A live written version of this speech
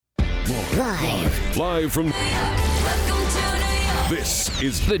Live from... This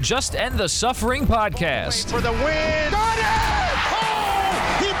is the Just End the Suffering podcast. For the win. Got it!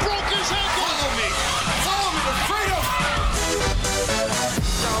 Oh! He broke his ankle. Follow me to freedom.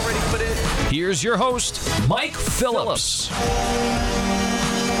 Y'all ready for this? Here's your host, Mike Phillips.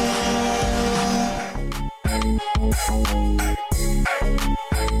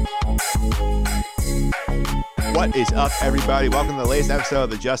 What is up, everybody? Welcome to the latest episode of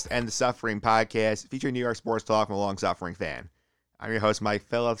the Just End the Suffering podcast, featuring New York sports talk from a long-suffering fan. I'm your host, Mike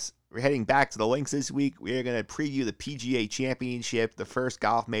Phillips. We're heading back to the links this week. We are going to preview the PGA Championship, the first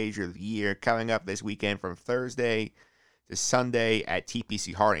golf major of the year, coming up this weekend from Thursday to Sunday at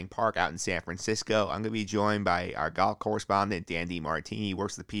TPC Harding Park out in San Francisco. I'm going to be joined by our golf correspondent, Dan DiMartini. He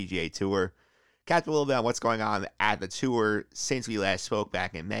works the PGA Tour. Catch a little bit on what's going on at the tour since we last spoke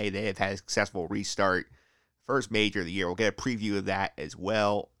back in May. They have had a successful restart. First major of the year. We'll get a preview of that as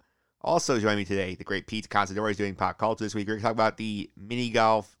well. Also joining me today, the great Pete Considori is doing pop culture this week. We're going to talk about the mini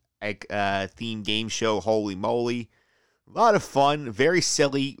golf themed game show, Holy Moly. A lot of fun, very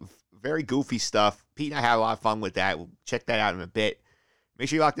silly, very goofy stuff. Pete and I had a lot of fun with that. We'll check that out in a bit. Make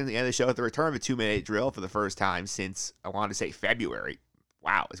sure you locked in the end of the show at the return of a 2-minute drill for the first time since, I wanted to say, February.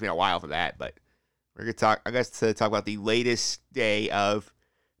 Wow, it's been a while for that, but we're going to talk, talk about the latest day of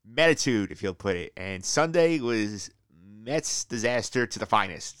Metitude, if you'll put it. And Sunday was Mets disaster to the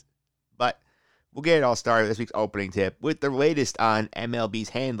finest. But we'll get it all started with this week's opening tip with the latest on MLB's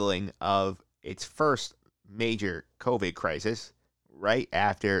handling of its first major COVID crisis right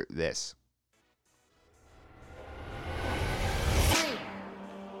after this. 3,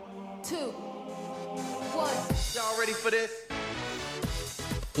 2, 1. Y'all ready for this?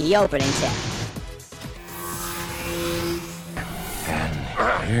 The opening tip. And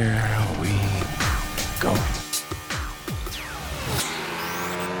here we go.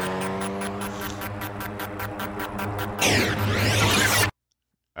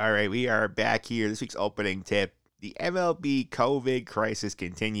 All right, we are back here. This week's opening tip. The MLB COVID crisis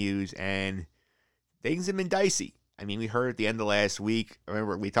continues, and things have been dicey. I mean, we heard at the end of last week,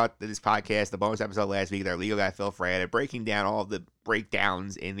 remember, we talked to this podcast, the bonus episode last week, with our legal guy, Phil Freda, breaking down all the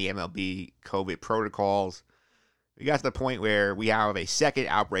breakdowns in the MLB COVID protocols. We got to the point where we have a second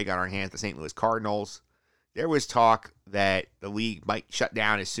outbreak on our hands, the St. Louis Cardinals. There was talk that the league might shut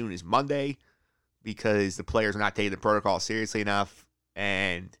down as soon as Monday because the players were not taking the protocol seriously enough.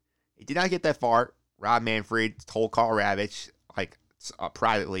 And it did not get that far. Rob Manfred told Carl Ravitch,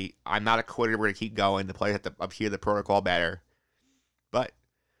 privately, I'm not a quitter. We're going to keep going. The players have to adhere to the protocol better. But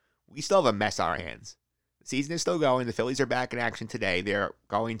we still have a mess on our hands. The season is still going. The Phillies are back in action today. They're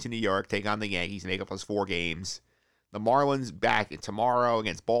going to New York, take on the Yankees, make up those 4 games. The Marlins back tomorrow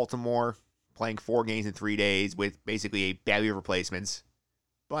against Baltimore, playing 4 games in 3 days with basically a bevy of replacements.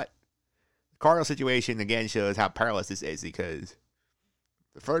 But the Cardinal situation, again, shows how perilous this is because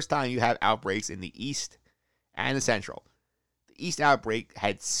the first time you have outbreaks in the East and the Central. The East outbreak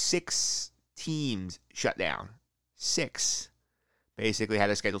had 6 teams shut down. 6 basically had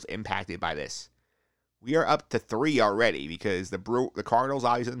their schedules impacted by this. We are up to 3 already because the Cardinals,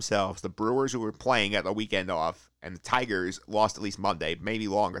 obviously themselves, the Brewers who were playing at the weekend off, and the Tigers lost at least Monday, maybe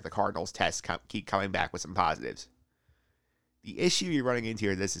longer if the Cardinals tests keep coming back with some positives. The issue you're running into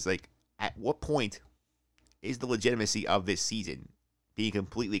here, this is at what point is the legitimacy of this season being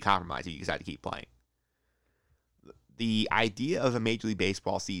completely compromised if you decide to keep playing? The idea of a Major League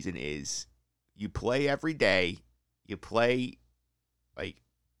Baseball season is you play every day, you play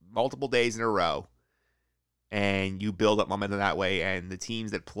multiple days in a row, and you build up momentum that way, and the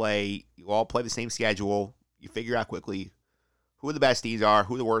teams that play, you all play the same schedule, you figure out quickly who the best teams are,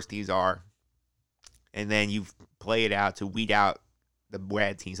 who the worst teams are, and then you play it out to weed out the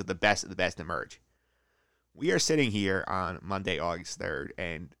bad teams so the best of the best emerge. We are sitting here on Monday, August 3rd,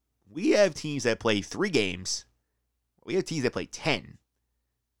 and we have teams that play 3 games. We have teams that play 10.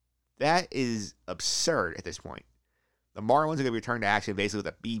 That is absurd at this point. The Marlins are going to return to action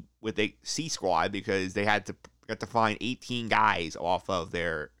basically with a C squad because they got to find 18 guys off of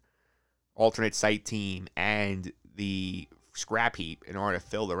their alternate site team and the scrap heap in order to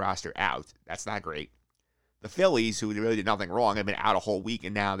fill the roster out. That's not great. The Phillies, who really did nothing wrong, have been out a whole week,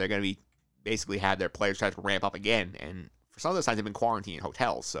 and now they're going to be basically have their players try to ramp up again. And for some of those times, they've been quarantined in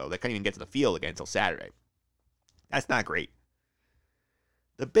hotels, so they couldn't even get to the field again until Saturday. That's not great.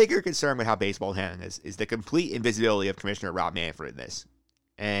 The bigger concern with how baseball is handling this is the complete invisibility of Commissioner Rob Manfred in this.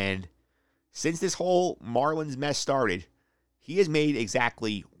 And since this whole Marlins mess started, he has made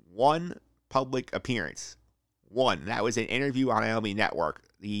exactly one public appearance. One. And that was an interview on MLB Network.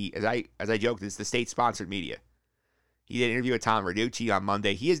 As I joked, it's the state-sponsored media. He did an interview with Tom Verducci on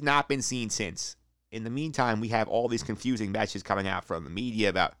Monday. He has not been seen since. In the meantime, we have all these confusing messages coming out from the media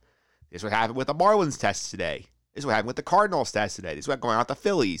about this is what happened with the Marlins test today. This is what happened with the Cardinals test today. This is what's going on with the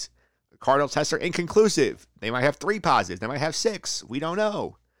Phillies. The Cardinals tests are inconclusive. They might have 3 positives. They might have 6. We don't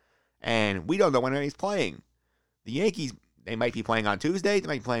know. And we don't know when anybody's playing. The Yankees, they might be playing on Tuesday. They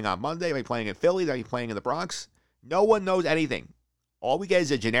might be playing on Monday. They might be playing in Philly. They might be playing in the Bronx. No one knows anything. All we get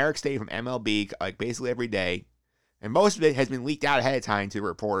is a generic statement from MLB, like basically every day. And most of it has been leaked out ahead of time to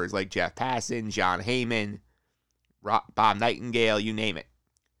reporters like Jeff Passan, John Heyman, Bob Nightingale, you name it.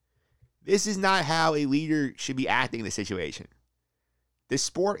 This is not how a leader should be acting in this situation. This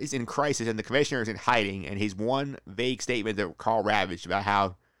sport is in crisis and the commissioner is in hiding, and his one vague statement that Carl ravaged about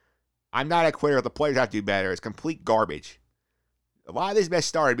how I'm not a quitter, the players have to do better is complete garbage. A lot of this mess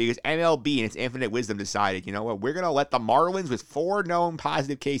started because MLB in its infinite wisdom decided, you know what, we're going to let the Marlins with 4 known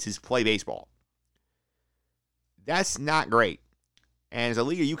positive cases play baseball. That's not great. And as a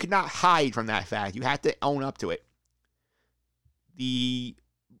leader, you cannot hide from that fact. You have to own up to it. The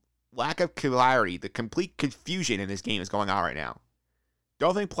lack of clarity, the complete confusion in this game is going on right now.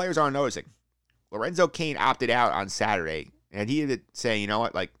 Don't think players aren't noticing. Lorenzo Cain opted out on Saturday, and he did say, you know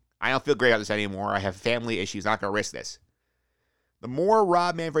what, like, I don't feel great about this anymore. I have family issues, not going to risk this. The more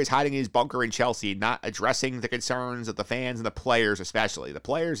Rob Manfred is hiding in his bunker in Chelsea, not addressing the concerns of the fans and the players especially. The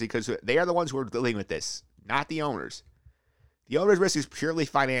players, because they are the ones who are dealing with this, not the owners. The owner's risk is purely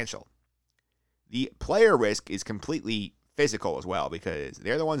financial. The player risk is completely physical as well, because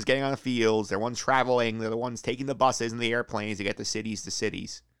they're the ones getting on the fields, they're the ones traveling, they're the ones taking the buses and the airplanes to get to cities to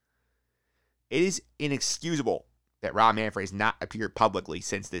cities. It is inexcusable that Rob Manfred has not appeared publicly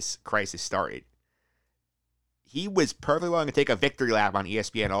since this crisis started. He was perfectly willing to take a victory lap on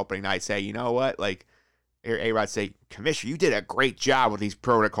ESPN opening night, say, you know what, like, A-Rod say, Commissioner, you did a great job with these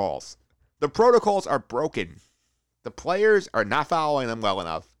protocols. The protocols are broken. The players are not following them well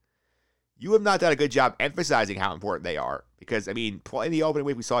enough. You have not done a good job emphasizing how important they are. Because, I mean, in the opening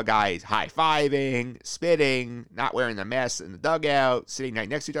week, we saw guys high-fiving, spitting, not wearing the mask in the dugout, sitting right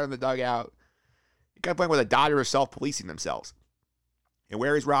next to each other in the dugout. It got to a point where the Dodgers are self-policing themselves. And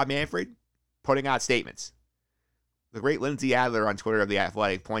where is Rob Manfred? Putting out statements. The great Lindsay Adler on Twitter of The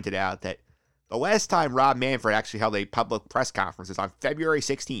Athletic pointed out that the last time Rob Manfred actually held a public press conference is on February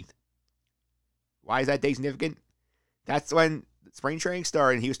 16th. Why is that day significant? That's when spring training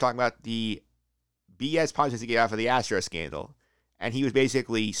started, and he was talking about the BS punches he gave out for the Astros scandal, and he was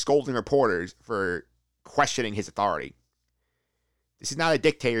basically scolding reporters for questioning his authority. This is not a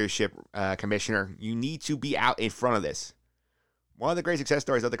dictatorship, Commissioner. You need to be out in front of this. One of the great success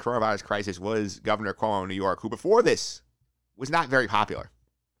stories of the coronavirus crisis was Governor Cuomo of New York, who before this was not very popular.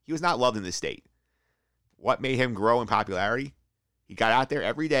 He was not loved in this state. What made him grow in popularity? He got out there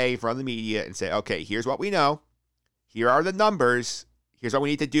every day in front of the media and said, okay, here's what we know. Here are the numbers. Here's what we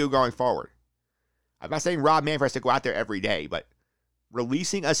need to do going forward. I'm not saying Rob Manfred has to go out there every day, but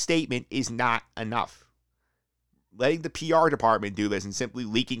releasing a statement is not enough. Letting the PR department do this and simply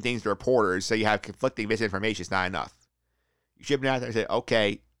leaking things to reporters so you have conflicting misinformation is not enough. You should have been out there and say,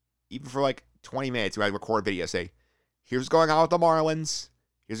 okay, even for like 20 minutes, you might record video, say, here's what's going on with the Marlins.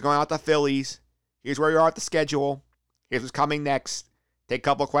 Here's what's going on with the Phillies. Here's where you are at the schedule. Here's what's coming next. Take a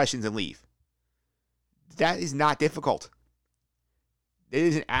couple of questions and leave. That is not difficult. It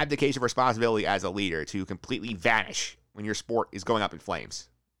is an abdication of responsibility as a leader to completely vanish when your sport is going up in flames.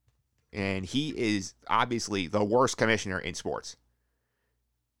 And he is obviously the worst commissioner in sports.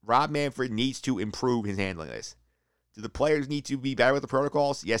 Rob Manfred needs to improve his handling of this. Do the players need to be better with the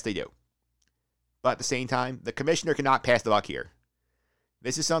protocols? Yes, they do. But at the same time, the commissioner cannot pass the buck here.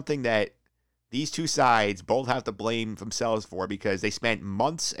 This is something that these two sides both have to blame themselves for because they spent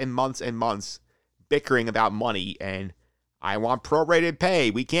months and months and months bickering about money and I want prorated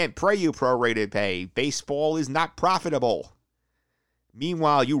pay. We can't pay you prorated pay. Baseball is not profitable.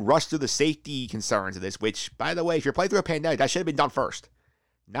 Meanwhile, you rush through the safety concerns of this, which, by the way, if you're playing through a pandemic, that should have been done first.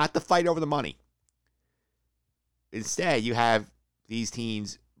 Not the fight over the money. Instead, you have these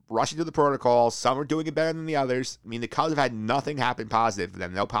teams rushing through the protocols. Some are doing it better than the others. I mean, the Cubs have had nothing happen positive for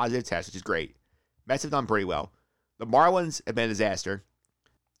them. No positive tests, which is great. Mets have done pretty well. The Marlins have been a disaster.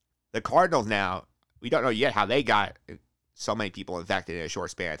 The Cardinals now, we don't know yet how they got so many people infected in a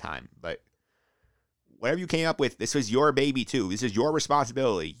short span of time. But whatever you came up with, this was your baby too. This is your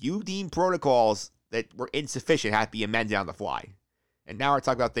responsibility. You deemed protocols that were insufficient have to be amended on the fly. And now we're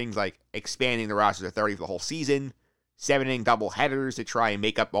talking about things like expanding the roster to 30 for the whole season, 7-inning double headers to try and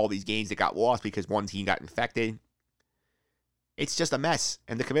make up all these games that got lost because one team got infected. It's just a mess.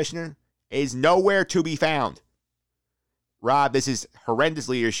 And the commissioner is nowhere to be found. Rob, this is horrendous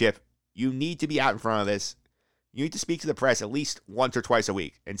leadership. You need to be out in front of this. You need to speak to the press at least once or twice a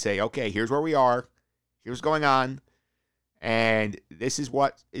week and say, okay, here's where we are, here's what's going on, and this is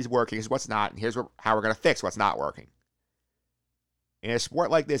what is working, this is what's not, and here's how we're going to fix what's not working. In a sport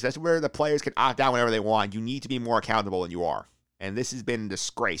like this, that's where the players can opt out whenever they want. You need to be more accountable than you are. And this has been a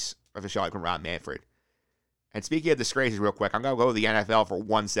disgrace of a show like from Rob Manfred. And speaking of disgraces real quick, I'm going to go to the NFL for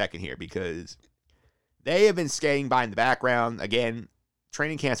 1 second here because they have been skating by in the background. Again,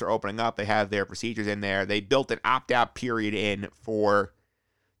 training camps are opening up. They have their procedures in there. They built an opt-out period in for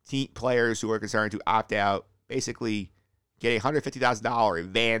team players who are concerned to opt out, basically get a $150,000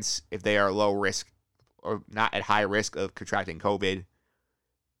 advance if they are low risk or not at high risk of contracting COVID.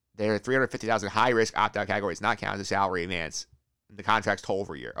 Their $350,000 high risk opt-out category is not counted as a salary advance. The contract's told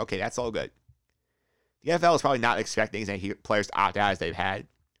for a year. Okay, that's all good. The NFL is probably not expecting as many players to opt out as they've had.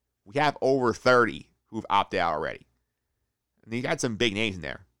 We have over 30 who've opted out already. And you got some big names in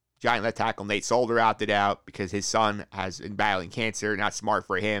there. Giant left tackle Nate Solder opted out because his son has been battling cancer. Not smart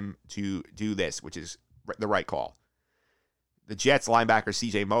for him to do this, which is the right call. The Jets linebacker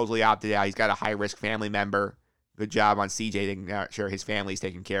C.J. Mosley opted out. He's got a high-risk family member. Good job on C.J. making sure his family's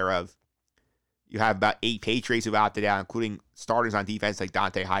taken care of. You have about 8 Patriots who've opted out, including starters on defense like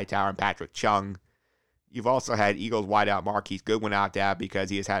Dante Hightower and Patrick Chung. You've also had Eagles wideout Marquise Goodwin opt out because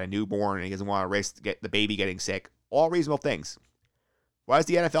he has had a newborn and he doesn't want to risk the baby getting sick. All reasonable things. What is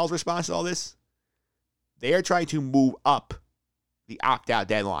the NFL's response to all this? They are trying to move up the opt-out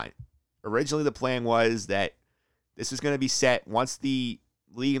deadline. Originally, the plan was that this was going to be set once the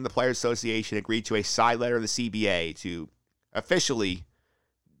League and the Players Association agreed to a side letter of the CBA to officially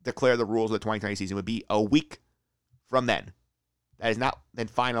declare the rules of the 2020 season would be a week from then. That has not been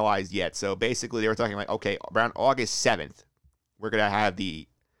finalized yet. So basically, they were talking like, okay, around August 7th, we're going to have the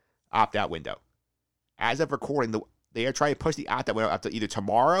opt-out window. As of recording, they are trying to push the opt-out window up to either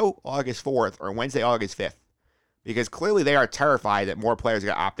tomorrow, August 4th, or Wednesday, August 5th. Because clearly they are terrified that more players are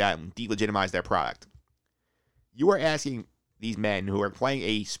going to opt out and delegitimize their product. You are asking these men who are playing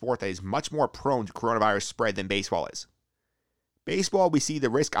a sport that is much more prone to coronavirus spread than baseball is. Baseball, we see the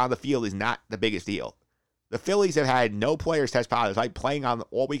risk on the field is not the biggest deal. The Phillies have had no players test positive, like playing on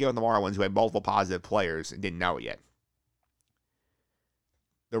all weekend on the Marlins who had multiple positive players and didn't know it yet.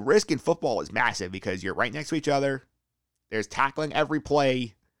 The risk in football is massive because you're right next to each other. There's tackling every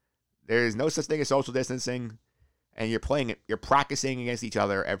play. There's no such thing as social distancing. And you're practicing against each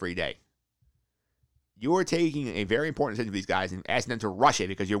other every day. You are taking a very important decision for these guys and asking them to rush it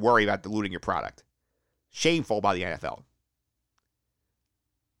because you're worried about diluting your product. Shameful by the NFL.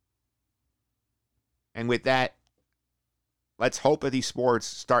 And with that, let's hope that these sports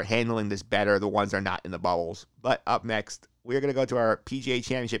start handling this better, the ones that are not in the bubbles. But up next, we're going to go to our PGA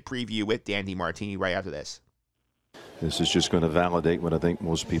Championship preview with Dan DiMartini right after this. This is just going to validate what I think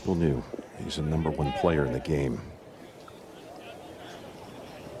most people knew. He's a number one player in the game.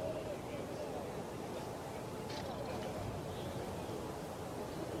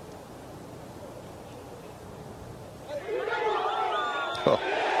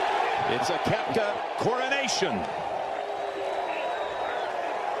 It's a Koepka coronation.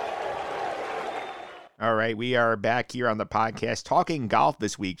 All right, we are back here on the podcast talking golf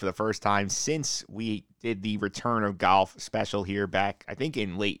this week for the first time since we did the return of golf special here back, I think,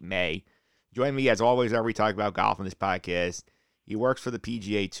 in late May. Join me, as always, whenever we talk about golf on this podcast. He works for the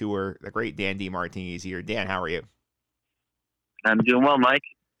PGA Tour. The great Dan DiMartini is here. Dan, how are you? I'm doing well, Mike.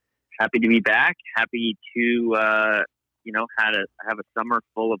 Happy to be back. Happy to, have a summer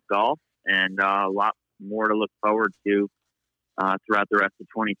full of golf and a lot more to look forward to throughout the rest of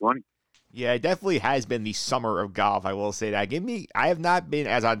 2020. Yeah, it definitely has been the summer of golf. I will say that. I have not been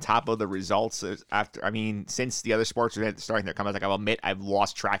as on top of the results since the other sports are starting to come out. Like, I'll admit I've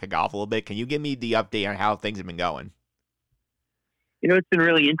lost track of golf a little bit. Can you give me the update on how things have been going? It's been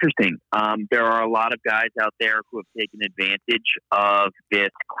really interesting. There are a lot of guys out there who have taken advantage of this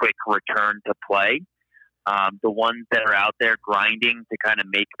quick return to play. The ones that are out there grinding to kind of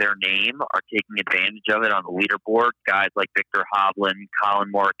make their name are taking advantage of it on the leaderboard. Guys like Victor Hovland,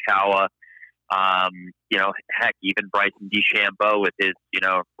 Colin Morikawa, even Bryson DeChambeau with his,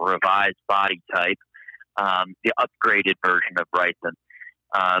 revised body type, the upgraded version of Bryson.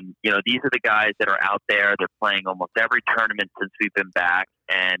 These are the guys that are out there. They're playing almost every tournament since we've been back,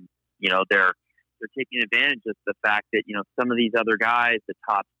 and they're taking advantage of the fact that some of these other guys, the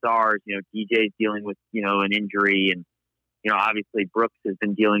top stars, DJ's dealing with an injury, and obviously Brooks has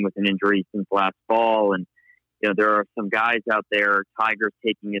been dealing with an injury since last fall, and there are some guys out there. Tiger's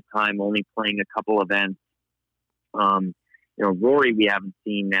taking his time, only playing a couple events. Rory we haven't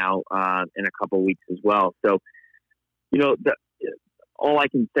seen now in a couple of weeks as well. So all I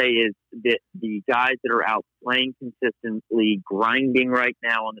can say is that the guys that are out playing consistently, grinding right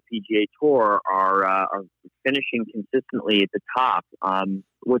now on the PGA Tour are finishing consistently at the top.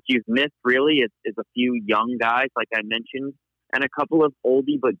 What you've missed really is a few young guys, like I mentioned, and a couple of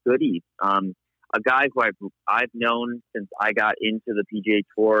oldie but goodies. A guy who I've known since I got into the PGA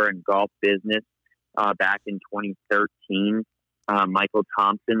Tour and golf business back in 2013. Michael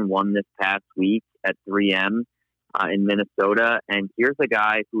Thompson won this past week at 3M in Minnesota, and here's a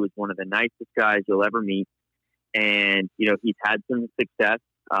guy who is one of the nicest guys you'll ever meet. And he's had some success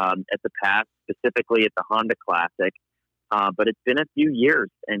at the past, specifically at the Honda Classic, but it's been a few years,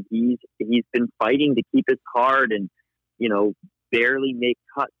 and he's been fighting to keep his card and barely make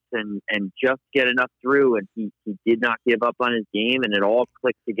cuts and just get enough through, and he did not give up on his game, and it all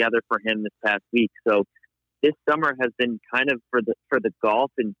clicked together for him this past week. So this summer has been kind of for the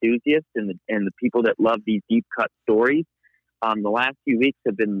golf enthusiasts and the people that love these deep cut stories. The last few weeks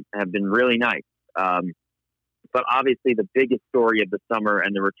have been really nice. But obviously the biggest story of the summer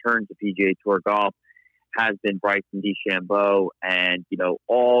and the return to PGA Tour golf has been Bryson DeChambeau, and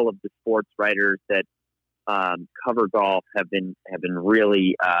all of the sports writers that cover golf have been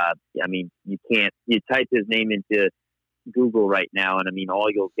really. You type his name into Google right now, and all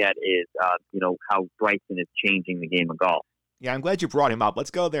you'll get is how Bryson is changing the game of golf. Yeah, I'm glad you brought him up.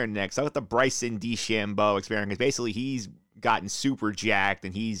 Let's go there next. How about the Bryson DeChambeau experience? Basically, he's gotten super jacked,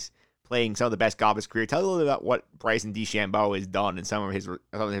 and he's playing some of the best golf of his career. Tell a little bit about what Bryson DeChambeau has done and some of his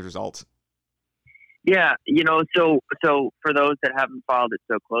results. Yeah, so for those that haven't followed it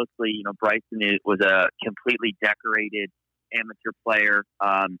so closely, Bryson was a completely decorated amateur player,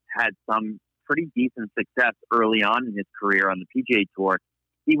 had some pretty decent success early on in his career on the PGA Tour.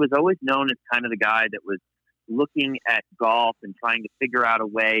 He was always known as kind of the guy that was looking at golf and trying to figure out a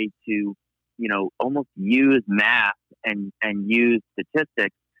way to, almost use math and use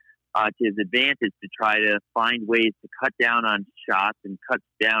statistics to his advantage to try to find ways to cut down on shots and cut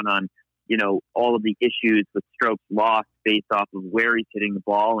down on, all of the issues with strokes lost based off of where he's hitting the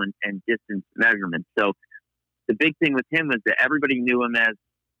ball and distance measurements. So the big thing with him was that everybody knew him as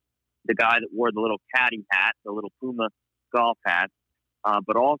the guy that wore the little caddy hat, the little Puma golf hat,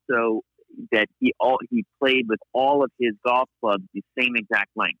 but also that he played with all of his golf clubs the same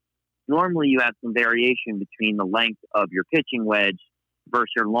exact length. Normally you have some variation between the length of your pitching wedge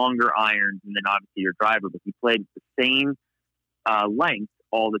versus your longer irons and then obviously your driver, but he played the same length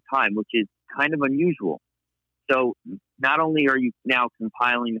all the time, which is kind of unusual. So not only are you now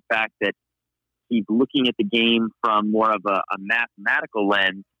compiling the fact that he's looking at the game from more of a mathematical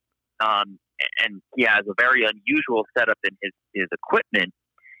lens, and he has a very unusual setup in his equipment,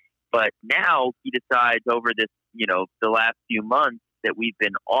 but now he decides over this, the last few months that we've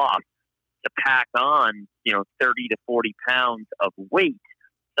been off to pack on, 30 to 40 pounds of weight.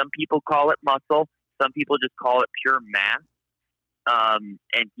 Some people call it muscle. Some people just call it pure mass.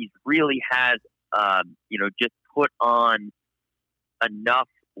 And he really has, just put on enough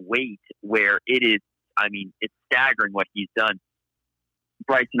weight where it is, it's staggering what he's done.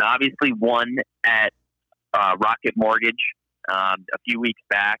 Bryson obviously won at Rocket Mortgage a few weeks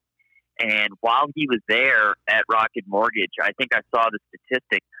back. And while he was there at Rocket Mortgage, I think I saw the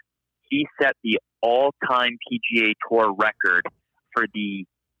statistic, he set the all-time PGA Tour record for the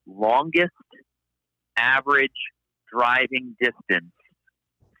longest average driving distance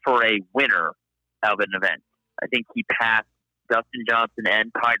for a winner of an event. I think he passed Dustin Johnson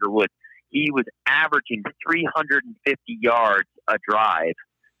and Tiger Woods. He was averaging 350 yards a drive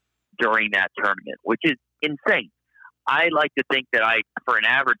during that tournament, which is insane. I like to think that for an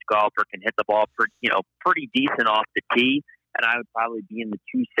average golfer, can hit the ball pretty decent off the tee, and I would probably be in the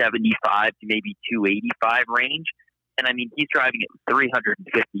 275 to maybe 285 range. And he's driving at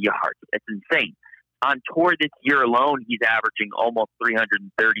 350 yards. It's insane. On tour this year alone, he's averaging almost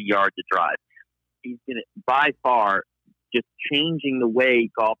 330 yards a drive. He's by far just changing the way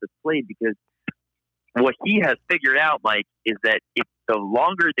golf is played, because what he has figured out, Mike, is that if the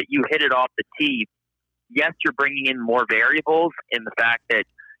longer that you hit it off the tee, yes, you're bringing in more variables in the fact that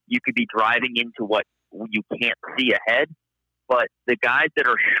you could be driving into what you can't see ahead, but the guys that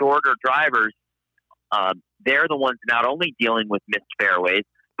are shorter drivers, they're the ones not only dealing with missed fairways,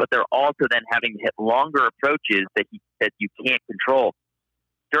 but they're also then having to hit longer approaches that you can't control.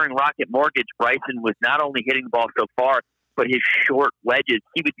 During Rocket Mortgage, Bryson was not only hitting the ball so far, but his short wedges,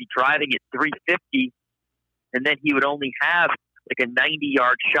 he would be driving at 350, and then he would only have like a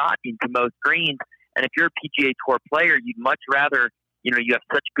 90-yard shot into most greens. And if you're a PGA Tour player, you'd much rather, you have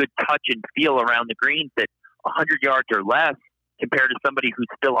such good touch and feel around the greens that 100 yards or less compared to somebody who's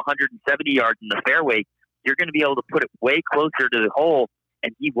still 170 yards in the fairway, you're going to be able to put it way closer to the hole.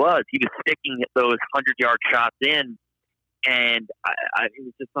 And he was sticking those 100-yard shots in, and it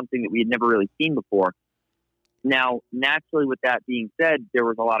was just something that we had never really seen before. Now, naturally, with that being said, there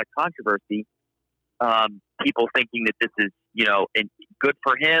was a lot of controversy. People thinking that this is, good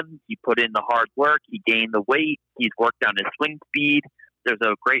for him. He put in the hard work. He gained the weight. He's worked on his swing speed. There's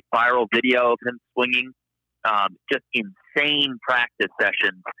a great viral video of him swinging. Just insane practice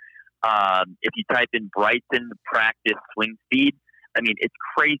sessions. If you type in Bryson practice swing speed, I mean, it's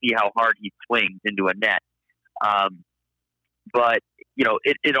crazy how hard he swings into a net. But,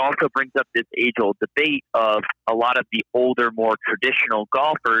 it also brings up this age-old debate of a lot of the older, more traditional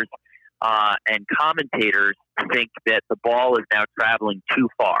golfers and commentators think that the ball is now traveling too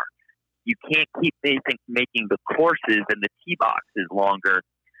far. You can't keep making the courses and the tee boxes longer.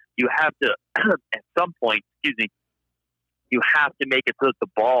 You have to, at some point, you have to make it so that the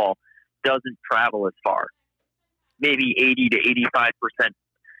ball doesn't travel as far. Maybe 80 to 85%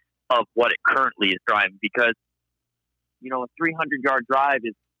 of what it currently is driving, because, a 300-yard drive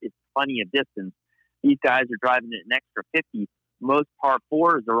is plenty of distance. These guys are driving it an extra 50. Most par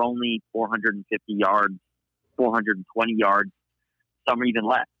fours are only 450 yards, 420 yards, some are even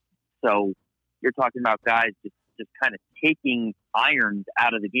less. So you're talking about guys just kind of taking irons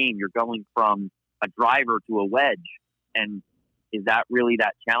out of the game. You're going from a driver to a wedge. And is that really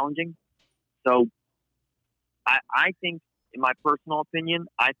that challenging? So I think, in my personal opinion,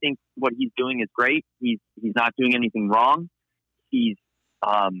 I think what he's doing is great. He's not doing anything wrong. He's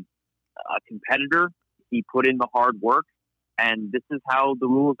a competitor. He put in the hard work, and this is how the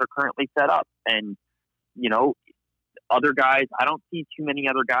rules are currently set up. And, other guys, I don't see too many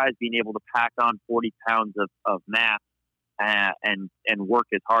other guys being able to pack on 40 pounds of mass and work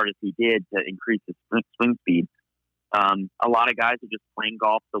as hard as he did to increase his swing speed. A lot of guys are just playing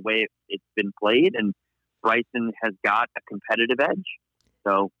golf the way it's been played, and Bryson has got a competitive edge.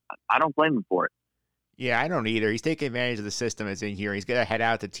 So I don't blame him for it. Yeah, I don't either. He's taking advantage of the system that's in here. He's going to head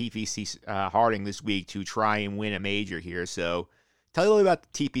out to TPC Harding this week to try and win a major here. So tell me a little about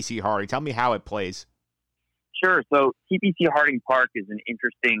the TPC Harding. Tell me how it plays. Sure. So TPC Harding Park is an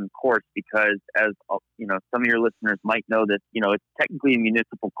interesting course because, as some of your listeners might know, that it's technically a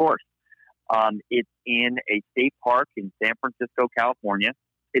municipal course. It's in a state park in San Francisco, California.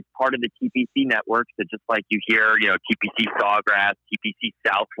 It's part of the TPC network. So just like you hear, TPC Sawgrass, TPC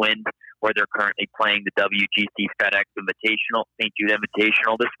Southwind, where they're currently playing the WGC FedEx Invitational, St. Jude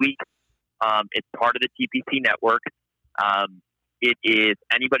Invitational this week. It's part of the TPC network. It is,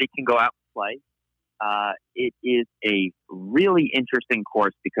 anybody can go out and play. It is a really interesting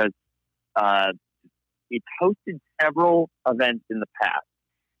course because it's hosted several events in the past,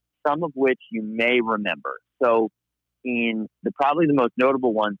 some of which you may remember. So in probably the most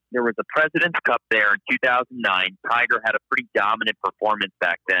notable one, there was a President's Cup there in 2009. Tiger had a pretty dominant performance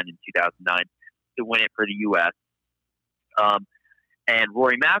back then in 2009 to win it for the U.S. And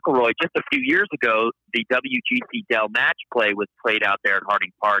Rory McIlroy, just a few years ago, the WGC Dell Match Play was played out there at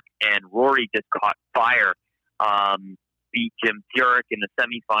Harding Park, and Rory just caught fire, beat Jim Furyk in the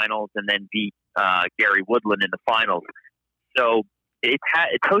semifinals, and then beat Gary Woodland in the finals. So it's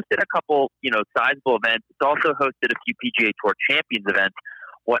hosted a couple, sizable events. It's also hosted a few PGA Tour Champions events.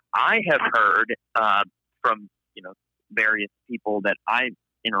 What I have heard from, various people that I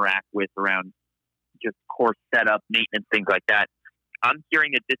interact with around just course setup, maintenance, things like that, I'm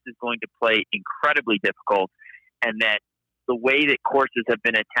hearing that this is going to play incredibly difficult, and that the way that courses have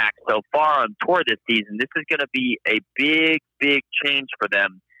been attacked so far on tour this season, this is going to be a big, big change for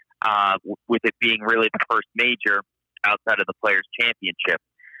them, with it being really the first major outside of the Players' Championship.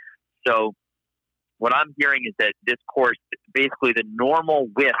 So what I'm hearing is that this course, basically the normal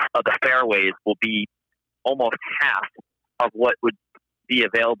width of the fairways will be almost half of what would be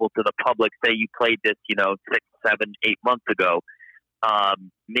available to the public. Say you played this, 6, 7, 8 months ago.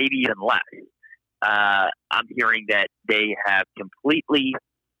 Maybe even less. I'm hearing that they have completely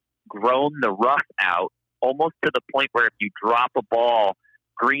grown the rough out, almost to the point where if you drop a ball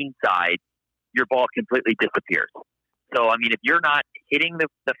greenside, your ball completely disappears. So, if you're not hitting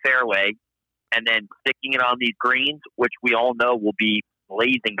the fairway and then sticking it on these greens, which we all know will be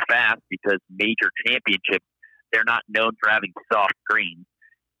blazing fast because major championships, they're not known for having soft greens.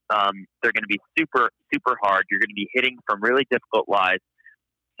 They're going to be super, super hard. You're going to be hitting from really difficult lies.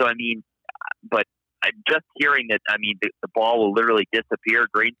 So, but I'm just hearing that, the ball will literally disappear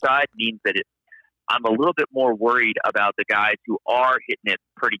greenside means that I'm a little bit more worried about the guys who are hitting it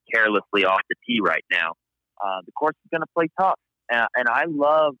pretty carelessly off the tee right now. The course is going to play tough. And I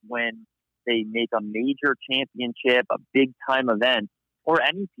love when they make a major championship, a big-time event, or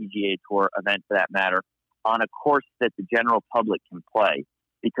any PGA Tour event for that matter, on a course that the general public can play,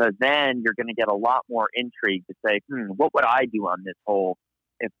 because then you're going to get a lot more intrigue to say, what would I do on this hole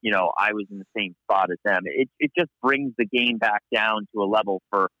if, I was in the same spot as them? It just brings the game back down to a level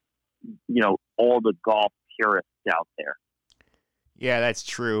for, all the golf purists out there. Yeah, that's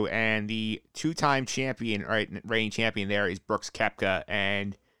true. And the two-time champion, reigning champion there is Brooks Koepka.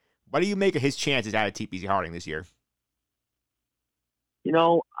 And what do you make of his chances out of TPC Harding this year?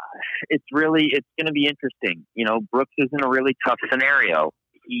 It's going to be interesting. Brooks is in a really tough scenario.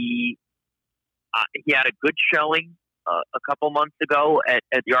 He had a good showing a couple months ago at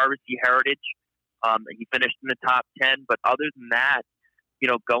the RBC Heritage. He finished in the top 10, but other than that,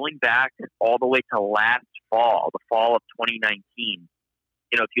 going back all the way to last fall, the fall of 2019,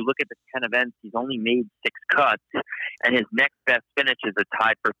 if you look at the 10 events, he's only made 6 cuts, and his next best finish is a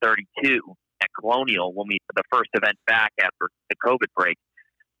tie for 32 at Colonial the first event back after the COVID break.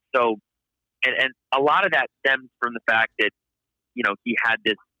 So, and a lot of that stems from the fact that, he had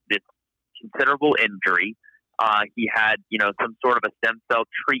this considerable injury. He had, some sort of a stem cell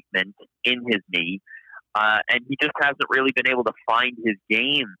treatment in his knee. And he just hasn't really been able to find his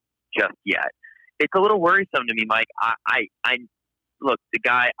game just yet. It's a little worrisome to me, Mike. I look, the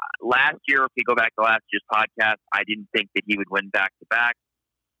guy last year, if you go back to last year's podcast, I didn't think that he would win back to back.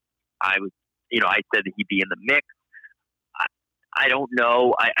 I said that he'd be in the mix. I don't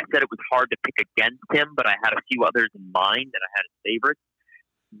know. I said it was hard to pick against him, but I had a few others in mind and I had a favorite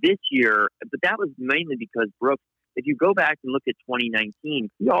this year. But that was mainly because Brooks, if you go back and look at 2019,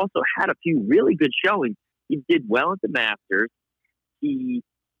 he also had a few really good showings. He did well at the Masters. He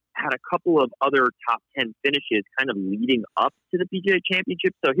had a couple of other top 10 finishes kind of leading up to the PGA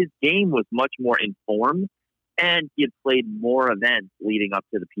Championship. So his game was much more informed, and he had played more events leading up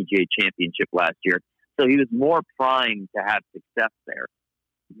to the PGA Championship last year. So he was more primed to have success there.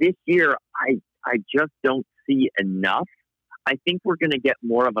 This year, I just don't see enough. I think we're going to get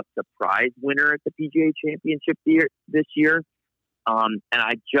more of a surprise winner at the PGA Championship this year. And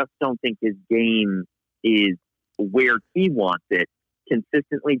I just don't think his game is where he wants it.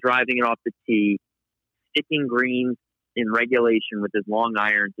 Consistently driving it off the tee, sticking greens in regulation with his long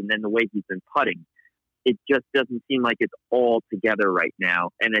irons, and then the way he's been putting. It just doesn't seem like it's all together right now.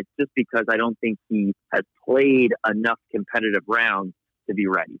 And it's just because I don't think he has played enough competitive rounds to be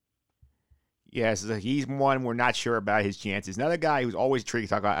ready. Yes, he's one we're not sure about his chances. Another guy who's always tricky to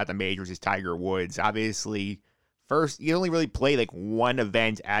talk about at the majors is Tiger Woods. Obviously, he only really played like one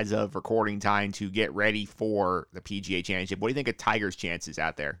event as of recording time to get ready for the PGA Championship. What do you think of Tiger's chances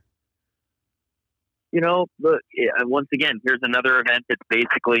out there? Look, once again, here's another event that's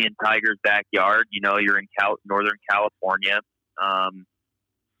basically in Tiger's backyard. You're in Northern California.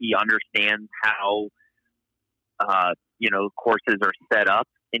 He understands how, courses are set up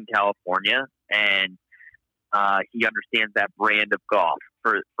in California, and he understands that brand of golf.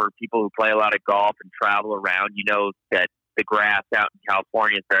 For people who play a lot of golf and travel around, that the grass out in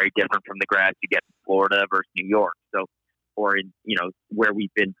California is very different from the grass you get in Florida versus New York. So, or in, where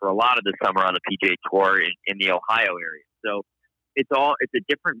we've been for a lot of the summer on the PGA Tour in the Ohio area. So it's a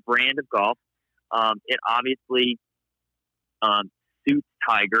different brand of golf. It obviously suits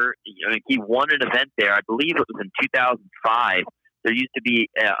Tiger. He won an event there. I believe it was in 2005. There used to be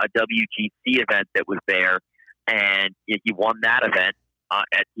a WGC event that was there, and he won that event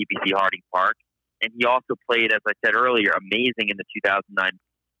at TPC Harding Park. And he also played, as I said earlier, amazing in the 2009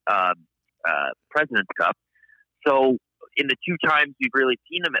 President's Cup. So in the 2 times we've really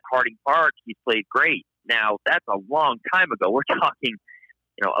seen him at Harding Park, he's played great. Now, that's a long time ago. We're talking,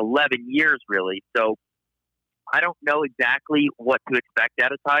 11 years really. So I don't know exactly what to expect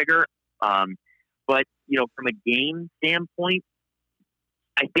out of Tiger. But, from a game standpoint,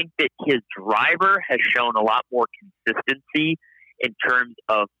 I think that his driver has shown a lot more consistency in terms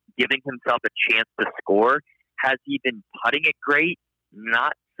of giving himself a chance to score. Has he been putting it great?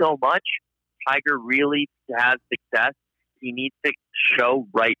 Not so much. Tiger really has success. He needs to show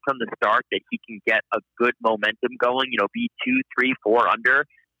right from the start that he can get a good momentum going, be 2, 3, 4 under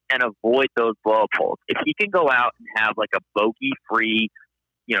and avoid those blow poles. If he can go out and have like a bogey-free,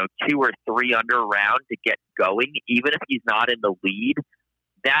 2 or 3 under round to get going, even if he's not in the lead,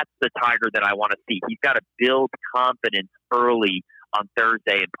 that's the Tiger that I want to see. He's got to build confidence early on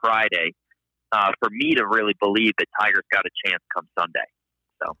Thursday and Friday for me to really believe that Tiger's got a chance come Sunday.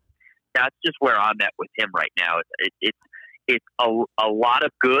 So that's just where I'm at with him right now. It's a lot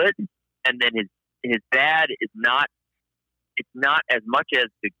of good, and then his bad is not. It's not as much as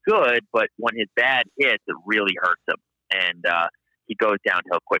the good, but when his bad hits, it really hurts him, and he goes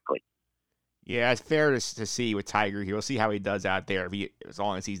downhill quickly. Yeah, it's fair to see with Tiger here. We'll see how he does out there as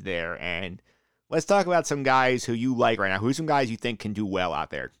long as he's there. And let's talk about some guys who you like right now. Who's some guys you think can do well out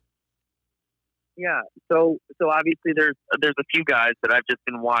there? Yeah, so obviously there's a few guys that I've just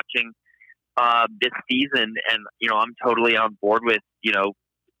been watching this season, and I'm totally on board with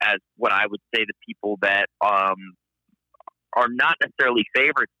as what I would say the people that are not necessarily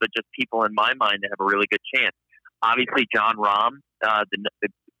favorites, but just people in my mind that have a really good chance. Obviously, Jon Rahm,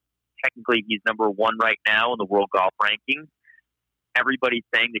 technically he's number 1 right now in the world golf rankings. Everybody's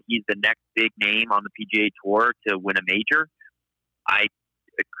saying that he's the next big name on the PGA Tour to win a major. I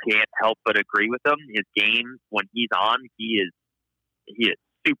can't help but agree with him. His game, when he's on, he is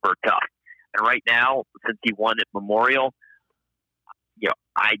super tough. And right now, since he won at Memorial,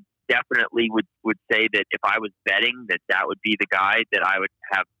 I definitely would say that if I was betting, that would be the guy that I would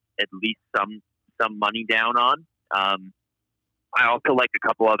have at least some money down on. I also like a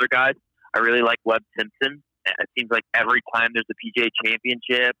couple other guys. I really like Webb Simpson. It seems like every time there's a PGA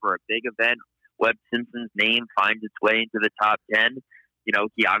Championship or a big event, Webb Simpson's name finds its way into the top 10. He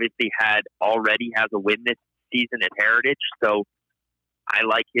obviously already has a win this season at Heritage, so I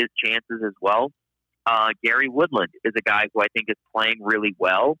like his chances as well. Gary Woodland is a guy who I think is playing really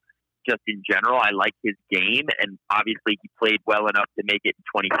well. Just in general, I like his game, and obviously he played well enough to make it in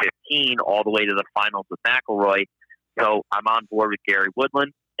 2015 all the way to the finals with McIlroy. So I'm on board with Gary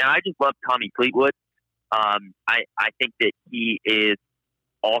Woodland, and I just love Tommy Fleetwood. I think that he is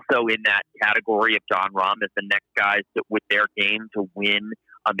also in that category of Jon Rahm as the next guys that with their game to win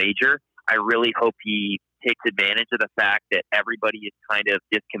a major. I really hope he takes advantage of the fact that everybody is kind of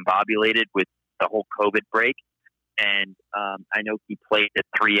discombobulated with the whole COVID break. And I know he played at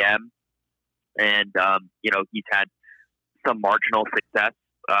 3M, and he's had some marginal success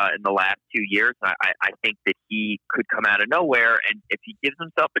in the last 2 years. I think that he could come out of nowhere, and if he gives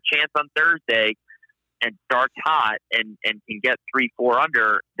himself a chance on Thursday and starts hot and can get 3-4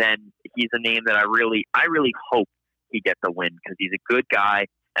 under, then he's a name that I really hope he gets a win, because he's a good guy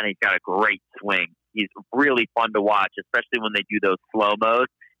and he's got a great swing. He's really fun to watch, especially when they do those slow mos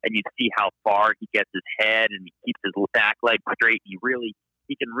and you see how far he gets his head and he keeps his back leg straight. He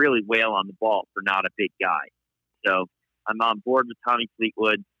can really wail on the ball for not a big guy. So I'm on board with Tommy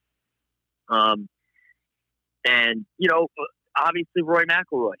Fleetwood. And obviously Rory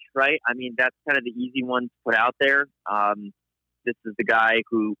McIlroy, right? I mean, that's kind of the easy one to put out there. This is the guy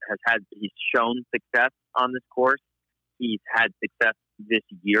who he's shown success on this course. He's had success this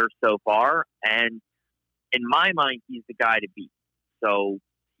year so far, and in my mind, he's the guy to beat. So,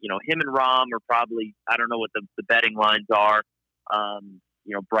 him and Rahm are probably, I don't know what the betting lines are.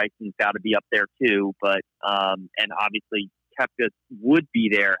 Bryson's got to be up there too, but and obviously Koepka would be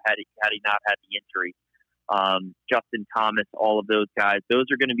there had he not had the injury. Justin Thomas, all of those guys,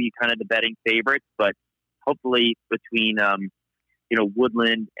 those are going to be kind of the betting favorites, but hopefully between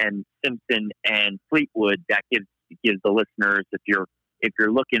Woodland and Simpson and Fleetwood, that gives the listeners, if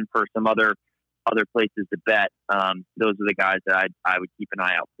you're looking for some other places to bet, those are the guys that I would keep an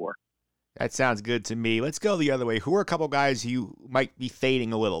eye out for. That sounds good to me. Let's go the other way. Who are a couple guys you might be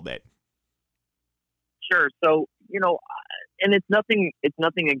fading a little bit? Sure. So, and it's nothing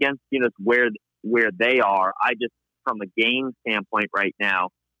against, where they are. I just, from a game standpoint right now,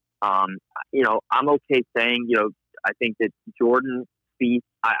 I'm okay saying, I think that Jordan Spieth,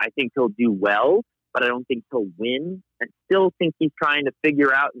 I think he'll do well, but I don't think he'll win. I still think he's trying to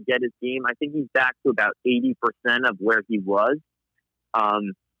figure out and get his game. I think he's back to about 80% of where he was. I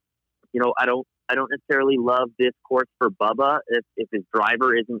don't necessarily love this course for Bubba if his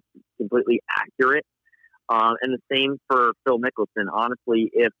driver isn't completely accurate. And the same for Phil Mickelson.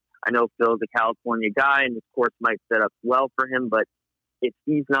 Honestly, if I know Phil's a California guy and this course might set up well for him, but if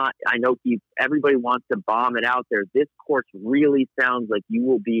he's not, I know everybody wants to bomb it out there. This course really sounds like you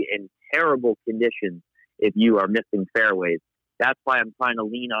will be in terrible conditions if you are missing fairways. That's why I'm trying to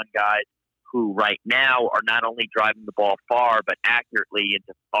lean on guys who right now are not only driving the ball far, but accurately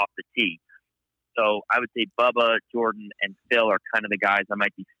into off the tee. So I would say Bubba, Jordan, and Phil are kind of the guys I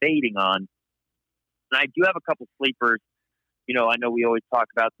might be fading on. And I do have a couple sleepers. I know we always talk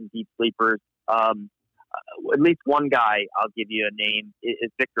about some deep sleepers. At least one guy, I'll give you a name,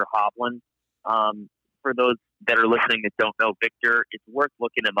 is Victor Hovland. For those that are listening that don't know Victor, it's worth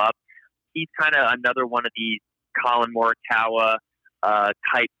looking him up. He's kind of another one of these Colin Morikawa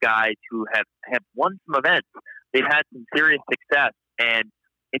type guys who have won some events. They've had some serious success. And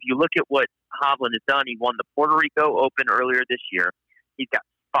if you look at what Hovland has done, he won the Puerto Rico Open earlier this year. He's got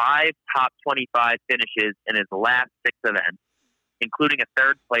 5 top 25 finishes in his last 6 events, including a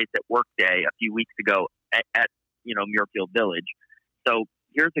 3rd place at Workday a few weeks ago at Muirfield Village. So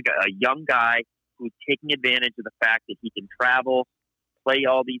here's a young guy who's taking advantage of the fact that he can travel, play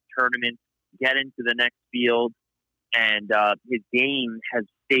all these tournaments, get into the next field, and his game has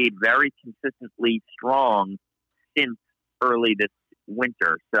stayed very consistently strong since early this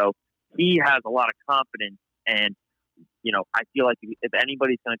winter. So he has a lot of confidence, and I feel like if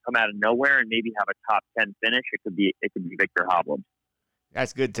anybody's going to come out of nowhere and maybe have a top 10 finish, it could be Victor Hovland.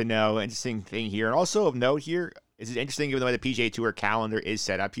 That's good to know. Interesting thing here. And also of note here, this is interesting given the way the PGA Tour calendar is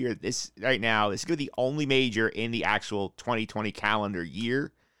set up here. This right now, this is going to be the only major in the actual 2020 calendar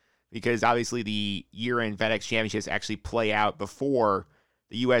year, because obviously the year-end FedEx Championships actually play out before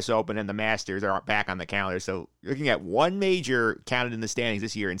the U.S. Open and the Masters are back on the calendar. So you're looking at one major counted in the standings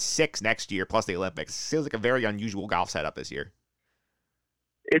this year and 6 next year, plus the Olympics. Feels like a very unusual golf setup this year.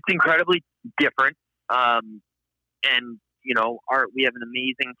 It's incredibly different. And we have an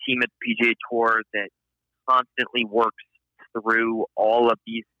amazing team at the PGA Tour that constantly works through all of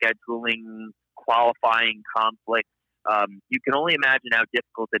these scheduling, qualifying conflicts. You can only imagine how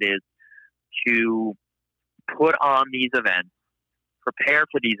difficult it is to put on these events, prepare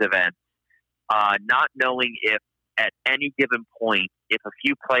for these events, not knowing if at any given point, if a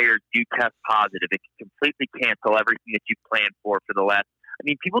few players do test positive, it can completely cancel everything that you planned for the last. I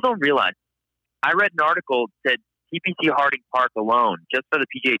mean, people don't realize. I read an article that said TPC Harding Park alone, just for the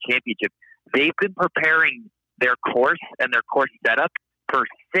PGA Championship, they've been preparing their course and their course setup for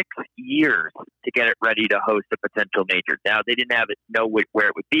 6 years to get it ready to host a potential major. Now, they didn't know where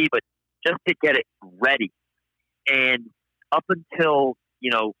it would be, but just to get it ready. And up until,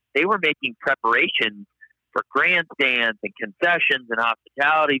 they were making preparations for grandstands and concessions and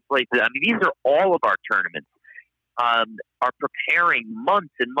hospitality places. I mean, these are all of our tournaments, are preparing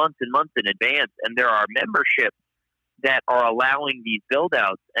months and months and months in advance. And there are memberships that are allowing these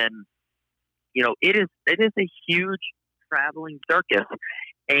build-outs. And, it is a huge traveling circus.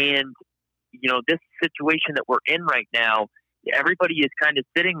 And, this situation that we're in right now, everybody is kind of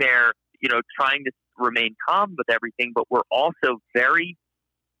sitting there, trying to remain calm with everything, but we're also very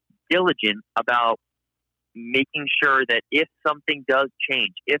diligent about making sure that if something does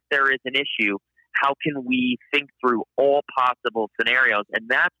change, if there is an issue, how can we think through all possible scenarios? And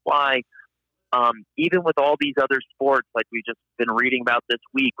that's why even with all these other sports, like we've just been reading about this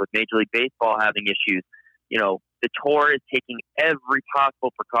week with Major League Baseball having issues, the tour is taking every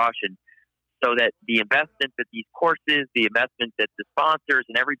possible precaution so that the investment that these courses, the investment that the sponsors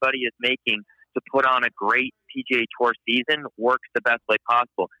and everybody is making to put on a great PGA Tour season works the best way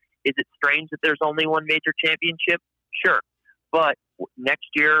possible. Is it strange that there's only one major championship? Sure. But next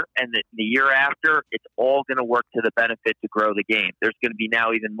year and the year after, it's all going to work to the benefit to grow the game. There's going to be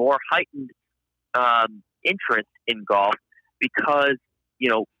now even more heightened interest in golf because,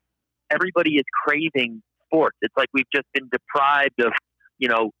 everybody is craving sports. It's like we've just been deprived of,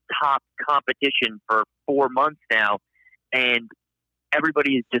 top competition for 4 months now, and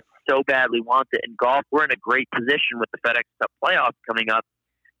everybody is just so badly wants it. In golf, we're in a great position with the FedEx Cup playoffs coming up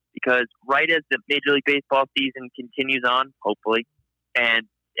because right as the Major League Baseball season continues on, hopefully, and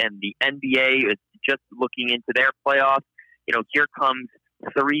the NBA is just looking into their playoffs, here comes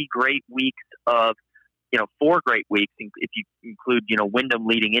 3 great weeks of, 4 great weeks, if you include, Wyndham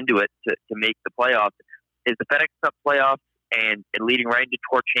leading into it to make the playoffs, is the FedEx Cup playoffs and leading right into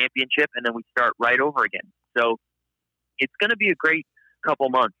Tour Championship, and then we start right over again. So it's going to be a great couple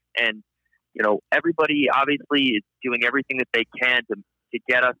months, and everybody obviously is doing everything that they can to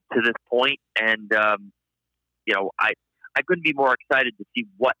get us to this point, and I couldn't be more excited to see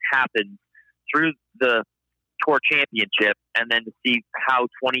what happens through the Tour Championship, and then to see how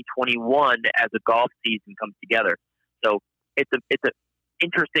 2021 as a golf season comes together. So it's a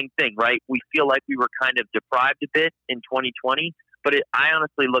interesting thing, right? We feel like we were kind of deprived a bit in 2020, but I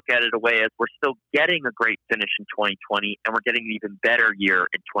honestly look at it a way as we're still getting a great finish in 2020, and we're getting an even better year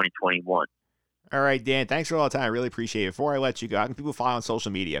in 2021. All right, Dan, thanks for all the time. I really appreciate it. Before I let you go, how can people follow on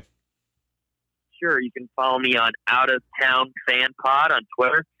social media? Sure, you can follow me on Out of Town Fan Pod on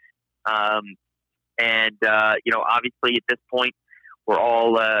Twitter. Obviously at this point, we're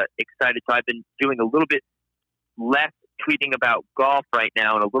all excited. So I've been doing a little bit less tweeting about golf right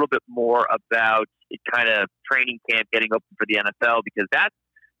now and a little bit more about kind of training camp getting open for the NFL, because that's,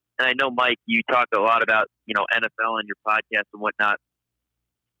 and I know, Mike, you talk a lot about, NFL on your podcast and whatnot,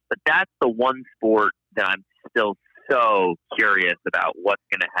 but that's the one sport that I'm still so curious about what's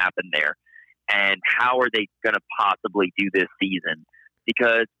going to happen there and how are they going to possibly do this season,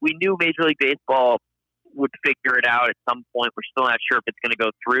 because we knew Major League Baseball would figure it out at some point. We're still not sure if it's going to go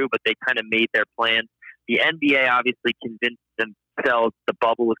through, but they kind of made their plan. The NBA obviously convinced themselves the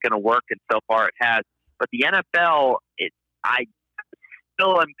bubble was going to work, and so far it has. But the NFL, I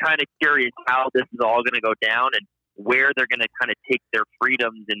still am kind of curious how this is all going to go down and where they're going to kind of take their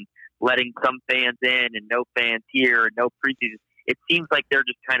freedoms and letting some fans in and no fans here and no preseason. It seems like they're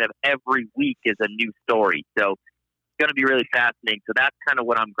just kind of every week is a new story. So it's going to be really fascinating. So that's kind of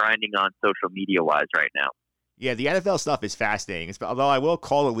what I'm grinding on social media-wise right now. Yeah, the NFL stuff is fascinating. Although I will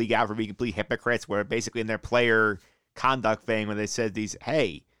call the league out for being complete hypocrites, where basically in their player conduct thing, when they said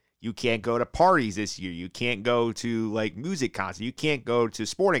hey, you can't go to parties this year, you can't go to like music concerts, you can't go to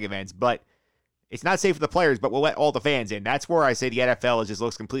sporting events, but it's not safe for the players, but we'll let all the fans in. That's where I say the NFL just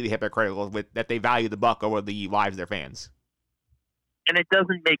looks completely hypocritical with that they value the buck over the lives of their fans. And it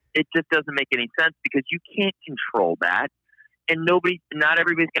just doesn't make any sense because you can't control that, and not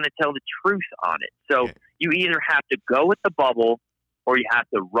everybody's going to tell the truth on it. So you either have to go with the bubble, or you have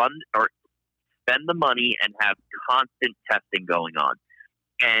to run or spend the money and have constant testing going on,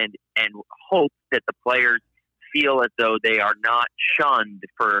 and hope that the players feel as though they are not shunned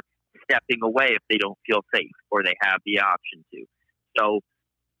for stepping away if they don't feel safe or they have the option to. So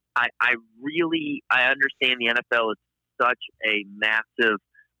I understand the NFL is such a massive,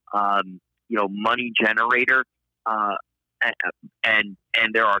 money generator, and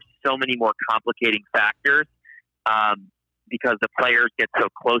there are so many more complicating factors because the players get so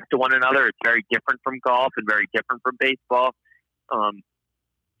close to one another. It's very different from golf and very different from baseball.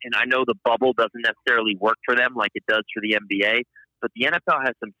 And I know the bubble doesn't necessarily work for them like it does for the NBA, but the NFL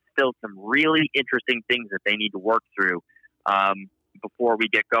has still some really interesting things that they need to work through before we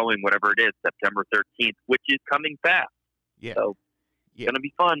get going, whatever it is, September 13th, which is coming fast. Yeah. So it's going to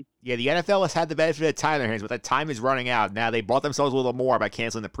be fun. Yeah, the NFL has had the benefit of time in their hands, but that time is running out. Now they bought themselves a little more by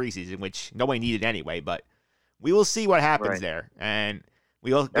canceling the preseason, which nobody needed anyway, but we will see what happens there. And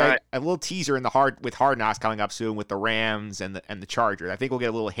we'll get a little teaser with Hard Knocks coming up soon with the Rams and the Chargers. I think we'll get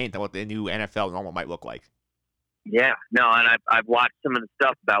a little hint of what the new NFL normal might look like. Yeah, no, and I've watched some of the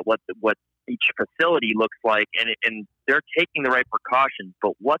stuff about what each facility looks like, and they're taking the right precautions.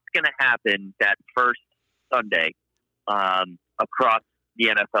 But what's going to happen that first Sunday across the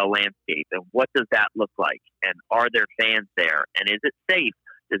NFL landscape, and what does that look like? And are there fans there? And is it safe?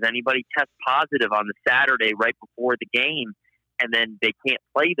 Does anybody test positive on the Saturday right before the game, and then they can't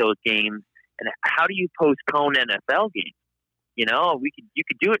play those games? And how do you postpone NFL games? You know, you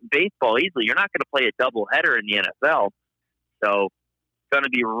could do it in baseball easily. You're not going to play a doubleheader in the NFL. So it's going to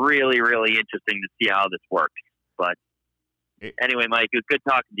be really, really interesting to see how this works. But anyway, Mike, it was good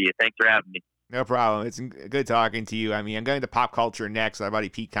talking to you. Thanks for having me. No problem. It's good talking to you. I mean, I'm going to pop culture next with our buddy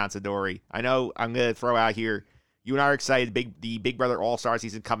Pete Considori. I know I'm going to throw out here, you and I are excited. The Big Brother All-Star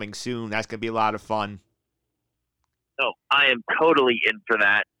season coming soon. That's going to be a lot of fun. Oh, I am totally in for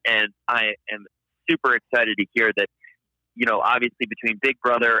that. And I am super excited to hear that, you know, obviously between Big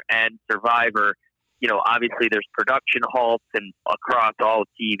Brother and Survivor, you know, obviously there's production halts and across all of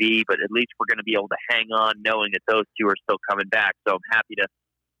TV, but at least we're going to be able to hang on knowing that those two are still coming back. So I'm happy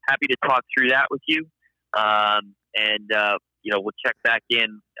to talk through that with you. You know, we'll check back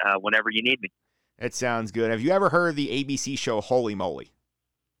in whenever you need me. That sounds good. Have you ever heard of the ABC show Holy Moly?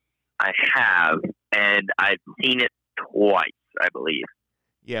 I have, and I've seen it twice, I believe.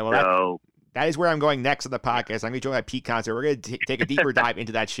 Yeah, well, that is where I'm going next on the podcast. I'm going to join that Pete concert. We're going to take a deeper dive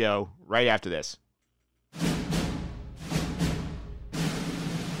into that show right after this.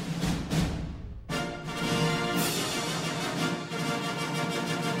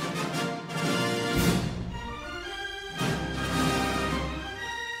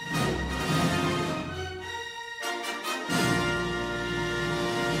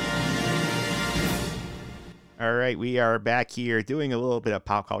 All right, we are back here doing a little bit of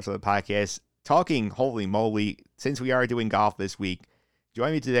pop culture on the podcast, talking Holy Moly. Since we are doing golf this week,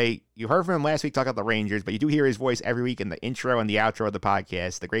 join me today. You heard from him last week talking about the Rangers, but you do hear his voice every week in the intro and the outro of the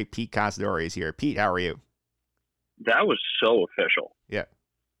podcast. The great Pete Considori is here. Pete, how are you? That was so official. Yeah.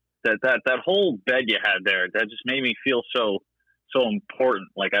 That whole bed you had there, that just made me feel so important,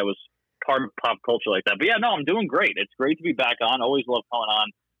 like I was part of pop culture like that. But yeah, no, I'm doing great. It's great to be back on. Always love coming on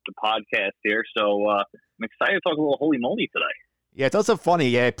the podcast here. So I'm excited to talk a little Holy Moly today. Yeah, it's also funny.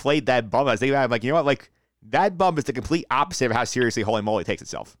 Yeah, I played that bum. I was thinking about it, like, you know what? Like, that bum is the complete opposite of how seriously Holy Moly takes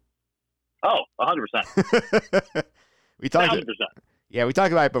itself. Oh, 100%. We talked. 100%. Yeah, we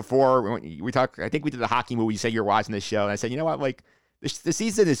talked about it before. We talked. I think we did the hockey movie. You said you're watching this show, and I said, you know what? Like, the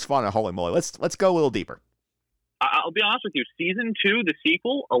season is fun at Holy Moly. Let's go a little deeper. I'll be honest with you. Season 2, the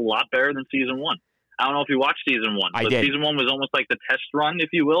sequel, a lot better than Season 1. I don't know if you watched Season 1. I did. Season 1 was almost like the test run, if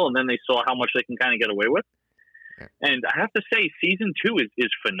you will, and then they saw how much they can kind of get away with. Yeah. And I have to say, Season 2 is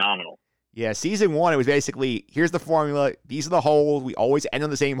phenomenal. Yeah, Season 1, it was basically, here's the formula. These are the holes. We always end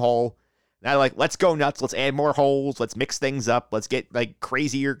on the same hole. Now, like, let's go nuts. Let's add more holes. Let's mix things up. Let's get, like,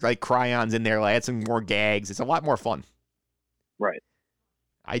 crazier, like, cryons in there. Like, add some more gags. It's a lot more fun. Right.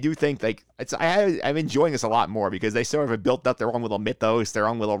 I do think like I'm enjoying this a lot more because they sort of have built up their own little mythos, their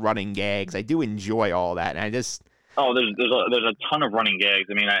own little running gags. I do enjoy all that, and I just there's a ton of running gags.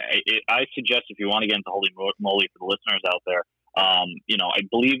 I mean, I suggest if you want to get into Holy Moly for the listeners out there, I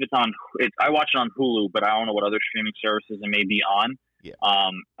believe I watch it on Hulu, but I don't know what other streaming services it may be on. Yeah.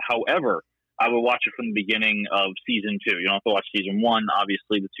 However, I would watch it from the beginning of season 2. You don't have to watch season 1.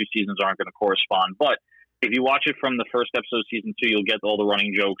 Obviously, the 2 seasons aren't going to correspond, but if you watch it from the first episode of season 2, you'll get all the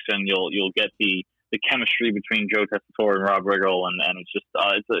running jokes and you'll get the chemistry between Joe Tessitore and Rob Riggle, and it's just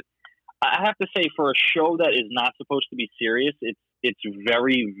I have to say, for a show that is not supposed to be serious, it's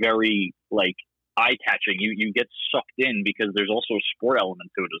very, very like eye catching. You get sucked in because there's also a sport element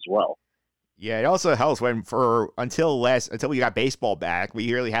to it as well. Yeah, it also helps when until we got baseball back,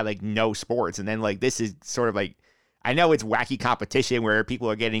 we really had like no sports, and then like this is sort of like. I know it's wacky competition where people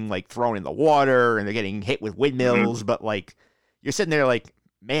are getting like thrown in the water and they're getting hit with windmills, but like you're sitting there like,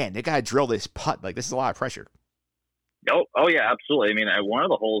 man, they got to drill this putt. Like this is a lot of pressure. Oh yeah, absolutely. I mean, at one of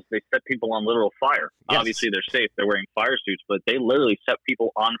the holes, they set people on literal fire. Yes. Obviously, they're safe. They're wearing fire suits, but they literally set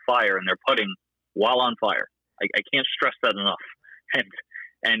people on fire and they're putting while on fire. I can't stress that enough.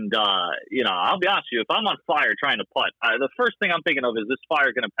 And I'll be honest with you, if I'm on fire trying to putt, the first thing I'm thinking of is this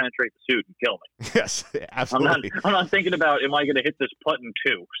fire going to penetrate the suit and kill me. Yes, absolutely. I'm not thinking about, am I going to hit this putt in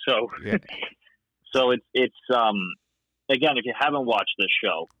 2? So, yeah. So it's again, if you haven't watched this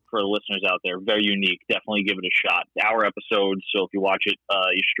show, for the listeners out there, very unique. Definitely give it a shot. Hour episodes, so if you watch it,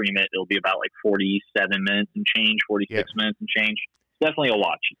 you stream it, it'll be about like 47 minutes and change, 46 minutes and change. Definitely a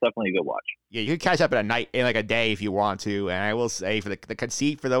watch. It's definitely a good watch. Yeah, you can catch up in a day if you want to. And I will say, for the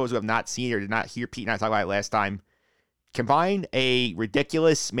conceit, for those who have not seen or did not hear Pete and I talk about it last time, combine a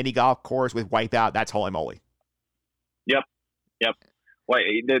ridiculous mini golf course with Wipeout. That's holy moly. Yep.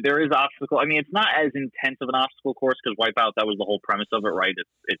 There is obstacle. I mean, it's not as intense of an obstacle course because Wipeout, that was the whole premise of it, right?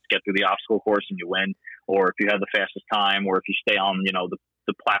 It's get through the obstacle course and you win, or if you have the fastest time, or if you stay on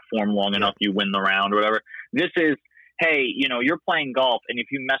the platform long enough, you win the round or whatever. This is, hey, you're playing golf, and if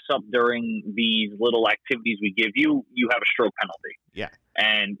you mess up during these little activities we give you, you have a stroke penalty. Yeah.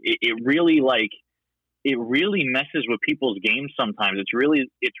 And it really messes with people's games sometimes. It's really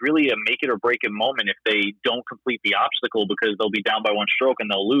a make it or break it moment if they don't complete the obstacle, because they'll be down by 1 stroke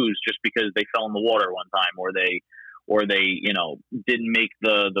and they'll lose just because they fell in the water one time, or they didn't make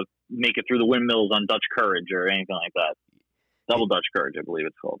make it through the windmills on Dutch Courage or anything like that. Double Dutch Courage, I believe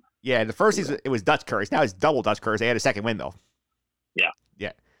it's called. Yeah, the first season it was Dutch Courage. Now it's double Dutch Courage. They had a second windmill. Yeah.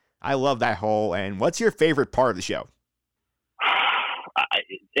 Yeah. I love that whole. And what's your favorite part of the show?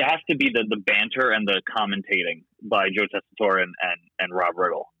 It has to be the banter and the commentating by Joe Tessitore and Rob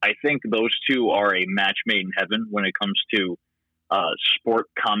Riggle. I think those two are a match made in heaven when it comes to sport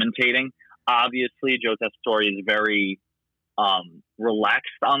commentating. Obviously, Joe Tessitore is very relaxed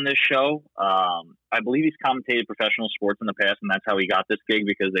on this show. I believe he's commentated professional sports in the past, and that's how he got this gig,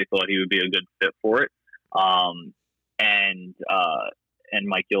 because they thought he would be a good fit for it. And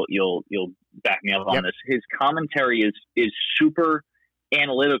Mike, you'll back me up on this. His commentary is super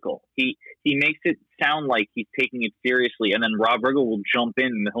analytical. He makes it sound like he's taking it seriously, and then Rob Riggle will jump in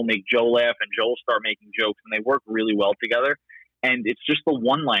and he'll make Joe laugh, and Joe will start making jokes, and they work really well together. And it's just the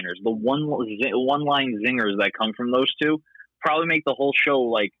one-liners, the one-line zingers that come from those two probably make the whole show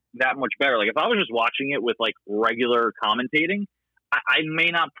like that much better. Like if I was just watching it with like regular commentating, I may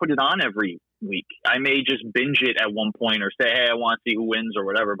not put it on every week. I may just binge it at one point or say, hey, I want to see who wins or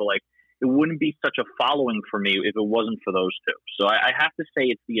whatever. But like, it wouldn't be such a following for me if it wasn't for those two. So I have to say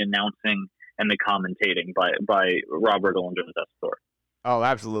it's the announcing and the commentating by Rob Riggle and Joe Tessitore. Oh,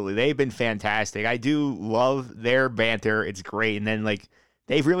 absolutely. They've been fantastic. I do love their banter. It's great. And then like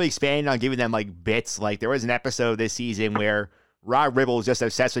they've really expanded on giving them like bits. Like there was an episode this season where Rob Riggle was just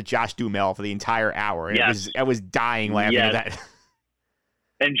obsessed with Josh Duhamel for the entire hour. And I was dying laughing at that.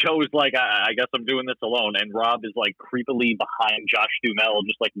 And Joe was like, I guess I'm doing this alone. And Rob is like creepily behind Josh Duhamel,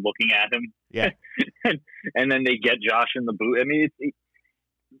 just like looking at him. Yeah. and then they get Josh in the booth. I mean,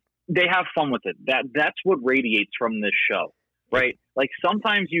 they have fun with it. That's what radiates from this show, right? Like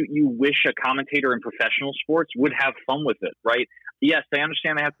sometimes you wish a commentator in professional sports would have fun with it, right? Yes, they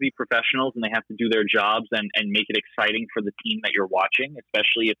understand they have to be professionals and they have to do their jobs and make it exciting for the team that you're watching,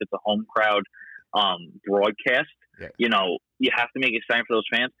 especially if it's a home crowd broadcast. Yeah. You have to make it exciting for those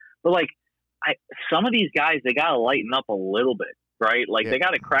fans. But like some of these guys, they got to lighten up a little bit, right? Like they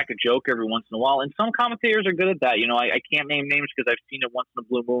got to crack a joke every once in a while. And some commentators are good at that. I can't name names because I've seen it once in a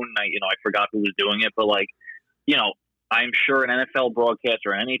blue moon. And I forgot who was doing it. But like, I'm sure an NFL broadcast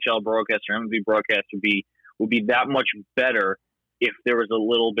or an NHL broadcast or MLB broadcast would be that much better if there was a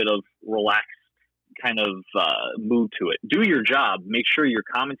little bit of relaxed kind of mood to it. Do your job. Make sure you're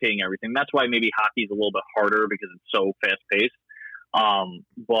commentating everything. That's why maybe hockey's a little bit harder because it's so fast paced.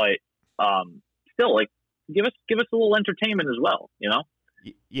 But still, like, give us a little entertainment as well. You know.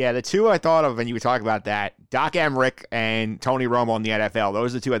 Yeah, the two I thought of when you were talking about that, Doc Emrick and Tony Romo in the NFL.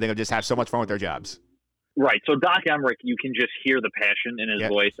 Those are the two I think will just have so much fun with their jobs. Right. So Doc Emrick, you can just hear the passion in his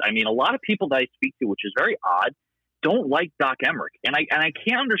voice. I mean, a lot of people that I speak to, which is very odd, don't like Doc Emrick, and I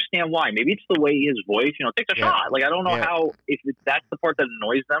can't understand why. Maybe it's the way his voice, takes a shot. Like, I don't know how, if that's the part that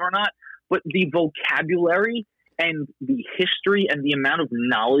annoys them or not. But the vocabulary and the history and the amount of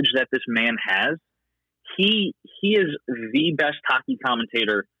knowledge that this man has, he is the best hockey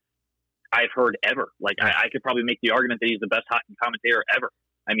commentator I've heard ever. Like, I could probably make the argument that he's the best hockey commentator ever.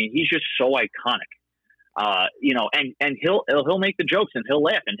 I mean, he's just so iconic. And he'll make the jokes and he'll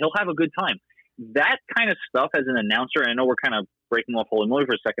laugh and he'll have a good time. That kind of stuff as an announcer, and I know we're kind of breaking off Holy Moly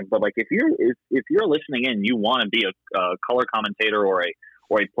for a second, but like if you're listening in, you want to be a color commentator or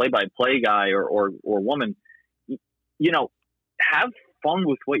a play-by-play guy or woman, have fun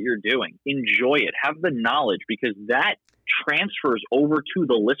with what you're doing. Enjoy it. Have the knowledge, because that transfers over to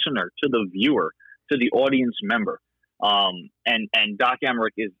the listener, to the viewer, to the audience member. And Doc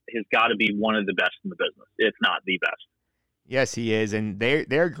Emrick has got to be one of the best in the business, if not the best. Yes, he is, and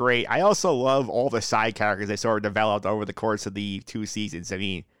they're great. I also love all the side characters they sort of developed over the course of the 2 seasons. I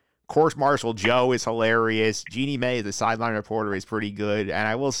mean, Course Marshal Joe is hilarious. Jeannie May, the sideline reporter, is pretty good. And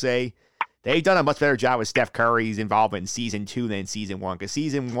I will say they've done a much better job with Steph Curry's involvement in Season 2 than Season 1. Because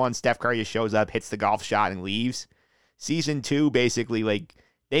Season 1, Steph Curry just shows up, hits the golf shot, and leaves. Season 2, basically,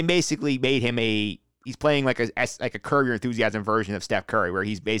 they made him he's playing like a Curb Your Enthusiasm version of Steph Curry, where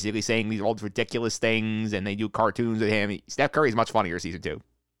he's basically saying these old ridiculous things, and they do cartoons with him. Steph Curry is much funnier Season 2.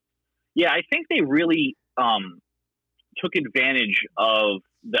 Yeah, I think they really took advantage of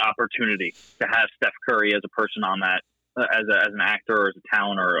the opportunity to have Steph Curry as a person on that, as an actor or as a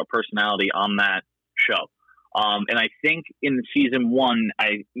talent or a personality on that show. And I think in Season 1,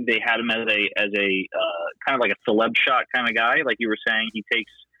 they had him as a kind of like a celeb shot kind of guy, like you were saying. He takes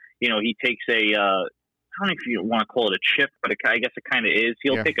a, I don't know if you want to call it a chip, but I guess it kind of is.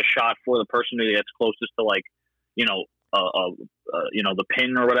 He'll take a shot for the person that's closest to the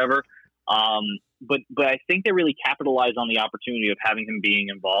pin or whatever. But I think they really capitalized on the opportunity of having him being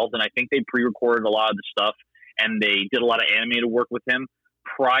involved. And I think they pre-recorded a lot of the stuff, and they did a lot of animated work with him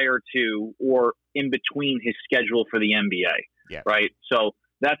prior to or in between his schedule for the NBA. Yeah. Right. So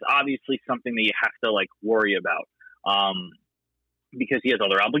that's obviously something that you have to worry about. Because he has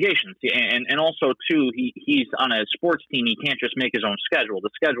other obligations. And also, too, he's on a sports team. He can't just make his own schedule. The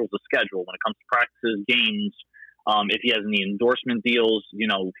schedule's a schedule. When it comes to practices, games, if he has any endorsement deals,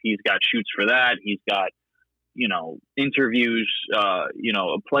 he's got shoots for that. He's got, interviews, a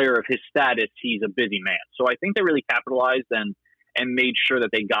player of his status, he's a busy man. So I think they really capitalized and made sure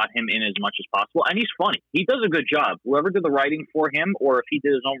that they got him in as much as possible. And he's funny. He does a good job. Whoever did the writing for him, or if he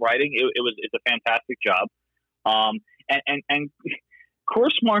did his own writing, it's a fantastic job. And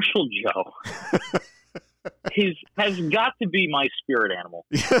Course Marshal Joe has got to be my spirit animal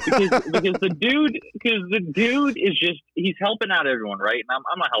because the dude is just, he's helping out everyone, right? And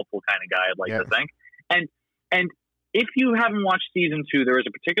I'm a helpful kind of guy, I'd like to think. And if you haven't watched Season 2, there is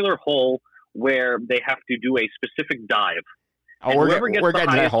a particular hole where they have to do a specific dive. Oh, whoever gets the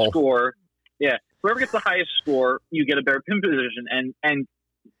highest score, whoever gets the highest score, you get a better pin position. And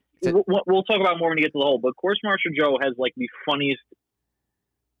we'll talk about more when you get to the hole, but Course Marshal Joe has the funniest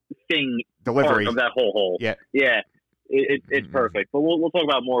delivery of that whole hole. It's perfect. But we'll talk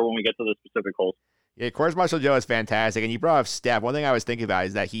about more when we get to the specific holes. Yeah, Course Marshal Joe is fantastic, and you brought up Steph. One thing I was thinking about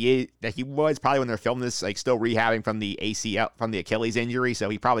is that he was probably, when they're filming this, still rehabbing from the ACL, from the Achilles injury, so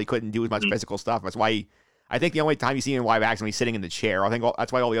he probably couldn't do as much physical stuff. That's why I think the only time you see him in live action, he's sitting in the chair. I think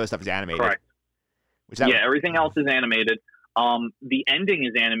that's why all the other stuff is animated. Correct. Everything else is animated. The ending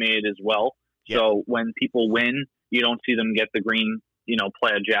is animated as well. So when people win, you don't see them get the green,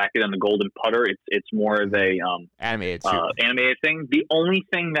 plaid jacket and the golden putter. It's more of a animated thing. The only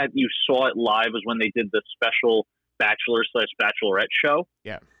thing that you saw it live was when they did the special Bachelor/Bachelorette show.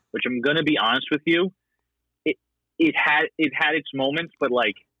 Yeah. Which I'm going to be honest with you, it had its moments, but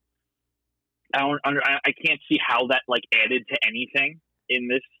I can't see how that added to anything in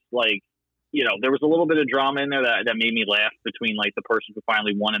this. There was a little bit of drama in there that made me laugh between the person who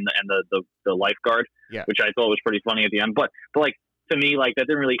finally won and the lifeguard, which I thought was pretty funny at the end. But to me, that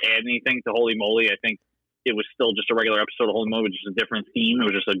didn't really add anything to Holy Moly. I think it was still just a regular episode of Holy Moly, which is a different theme. It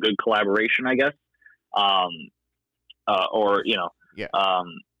was just a good collaboration, I guess. But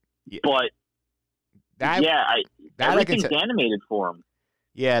everything's animated for him.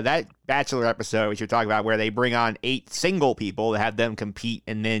 Yeah, that Bachelor episode, which you're talking about, where they bring on 8 single people to have them compete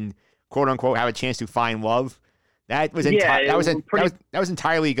and then, quote unquote, have a chance to find love. That was that was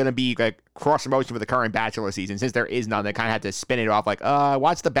entirely going to be like cross promotion for the current Bachelor season. Since there is none, they kind of had to spin it off like,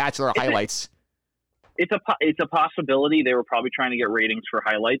 watch the Bachelor highlights. It's a possibility. They were probably trying to get ratings for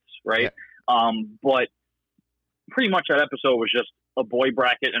highlights, right? Yeah. But pretty much that episode was just a boy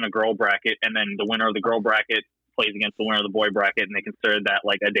bracket and a girl bracket, and then the winner of the girl bracket plays against the winner of the boy bracket, and they considered that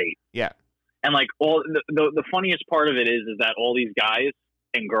like a date. Yeah. And like all the funniest part of it is that all these guys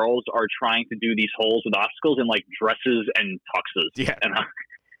and girls are trying to do these holes with obstacles in like dresses and tuxes. Yeah. And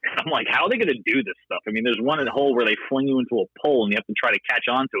I'm like, how are they going to do this stuff? I mean, there's one in a hole where they fling you into a pole and you have to try to catch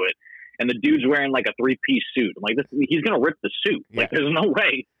onto it. And the dude's wearing like a 3-piece suit. I'm like, he's going to rip the suit. Yeah. Like, there's no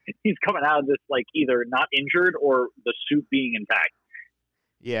way he's coming out of this like either not injured or the suit being intact.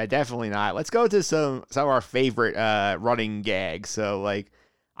 Yeah, definitely not. Let's go to some of our favorite running gags. So, like,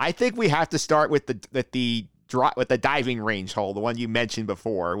 I think we have to start with the diving range hole, the one you mentioned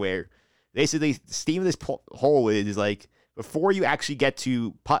before, where basically the steam of this hole is like before you actually get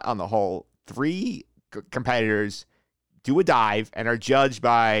to putt on the hole, 3 competitors do a dive and are judged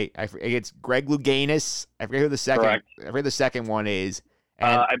by it's Greg Louganis. I forget who the second. Correct. I forget the second one is.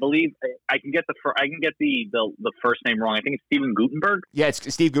 I believe I can get the first name wrong. I think it's Steven Gutenberg. Yeah,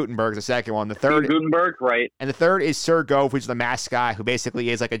 it's Steve Gutenberg, the second one. The third, Steve Gutenberg, right? And the third is Sir Goph, which is the mascot, who basically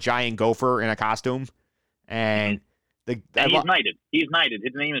is like a giant gopher in a costume. And he's knighted. He's knighted.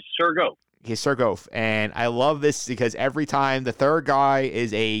 His name is Sir Goph. He's Sir Goph. And I love this because every time the third guy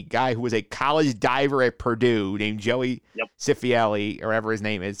is a guy who was a college diver at Purdue named Joey Cifelli, or whatever his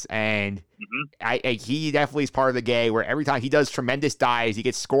name is. And he definitely is part of the gag where every time he does tremendous dives, he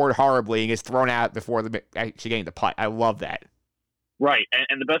gets scored horribly and gets thrown out before actually getting the putt. I love that. Right.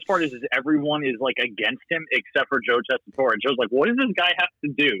 And the best part is everyone is like against him except for Joe Tessitore. And Joe's like, what does this guy have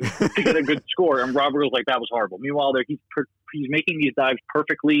to do to get a good score? And Robert was like, that was horrible. Meanwhile, he's making these dives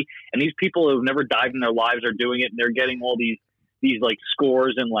perfectly. And these people who've never dived in their lives are doing it. And they're getting all these like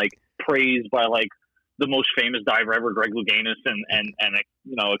scores and like praise by like the most famous diver ever, Greg Louganis, and a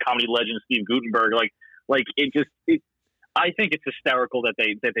comedy legend, Steve Gutenberg. I think it's hysterical that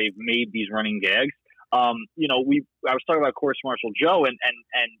they've made these running gags. I was talking about Course Marshal Joe, and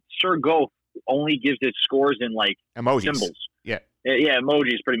Sir Goph only gives it scores in like emojis. Symbols. Yeah,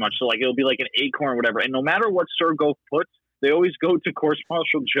 emojis pretty much. So like it'll be like an acorn or whatever. And no matter what Sir Goph puts, they always go to Course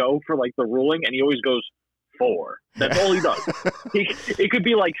Marshal Joe for like the ruling, and he always goes 4. That's all he does. It could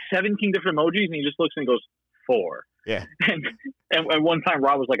be like 17 different emojis, and he just looks and goes 4. Yeah. And one time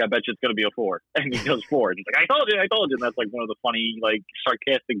Rob was like, I bet you it's going to be a 4. And he goes 4. And he's like, I told you. And that's like one of the funny, like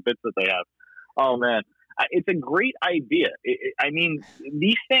sarcastic bits that they have. Oh man, it's a great idea. I mean,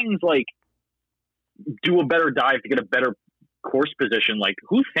 these things like do a better dive to get a better course position. Like,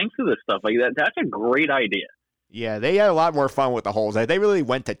 who thinks of this stuff? Like that's a great idea. Yeah, they had a lot more fun with the holes. They really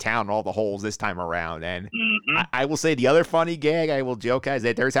went to town on all the holes this time around. And I will say the other funny gag I will joke at is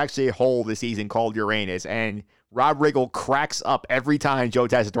that there's actually a hole this season called Uranus, and Rob Riggle cracks up every time Joe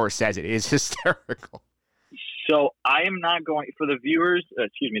Tessitore says it. It is hysterical. So I am not going for the viewers, the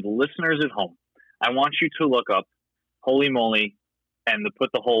listeners at home. I want you to look up Holy Moly and put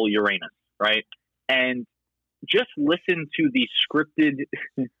the whole Uranus, right? And just listen to the scripted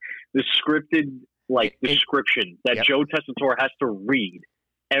description that Joe Tessitore has to read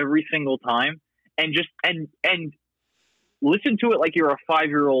every single time, and listen to it like you're a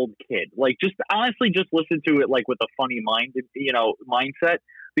 5-year-old kid. Like just listen to it like with a funny mindset,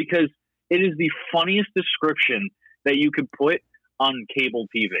 because it is the funniest description that you could put on cable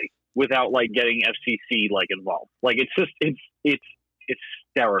TV without like getting FCC like involved. Like it's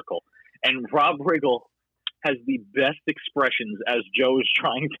hysterical. And Rob Riggle has the best expressions as Joe is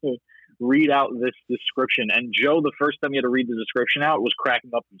trying to read out this description. And Joe, the first time he had to read the description out, was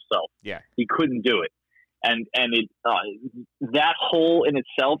cracking up himself. Yeah, he couldn't do it. And it that hole in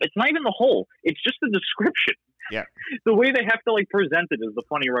itself, it's not even the hole; it's just the description. Yeah, the way they have to like present it is the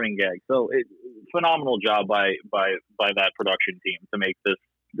funny running gag. So, phenomenal job by that production team to make this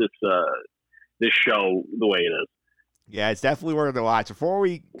show the way it is. Yeah, it's definitely worth a watch. Before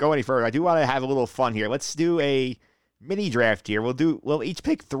we go any further, I do want to have a little fun here. Let's do a mini draft here. We'll each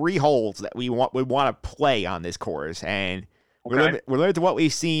pick 3 holes that we want to play on this course, and we're limited to what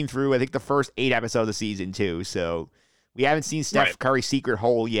we've seen through I think the first 8 episodes of season 2. So we haven't seen Steph Curry's secret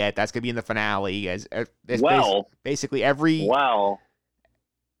hole yet. That's gonna be in the finale. Basically every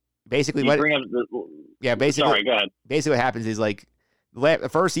Basically what? Sorry, go ahead. Basically, what happens is like the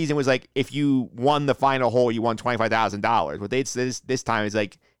first season was like if you won the final hole, you won $25,000. What they said this time is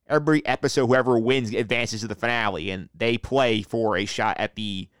like every episode, whoever wins advances to the finale, and they play for a shot at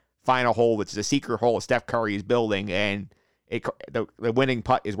the final hole, which is a secret hole Steph Curry is building, and the winning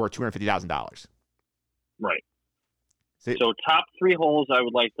putt is worth $250,000. Right. So top 3 holes I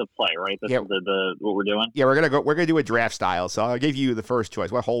would like to play, right? That's what we're doing? Yeah, we're gonna do a draft style. So I'll give you the first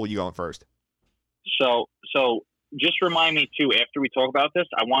choice. What hole are you going first? So just remind me too, after we talk about this,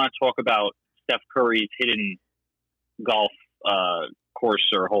 I want to talk about Steph Curry's hidden golf course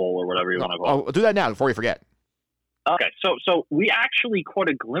or hole or whatever you want to call it. I'll do that now before you forget. Okay. So we actually caught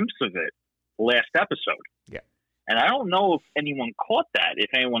a glimpse of it last episode. Yeah. And I don't know if anyone caught that, if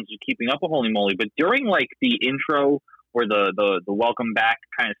anyone's keeping up with Holy Moly, but during like the intro or the welcome back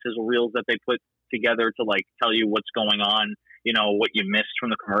kind of sizzle reels that they put together to like tell you what's going on, you know, what you missed from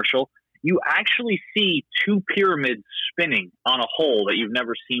the commercial, you actually see 2 pyramids spinning on a hole that you've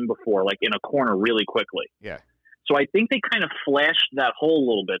never seen before, like in a corner really quickly. Yeah. So I think they kind of flashed that hole a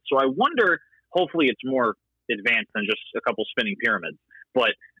little bit. So I wonder, hopefully it's more advanced than just a couple spinning pyramids,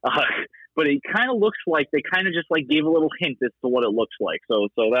 but it kind of looks like they kind of just like gave a little hint as to what it looks like. So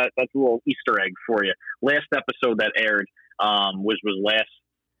that's a little Easter egg for you. Last episode that aired was last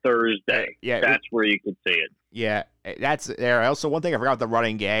Thursday. Yeah, that's where you could see it. Yeah, that's there. Also, one thing I forgot about the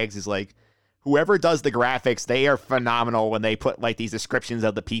running gags is like whoever does the graphics, they are phenomenal when they put like these descriptions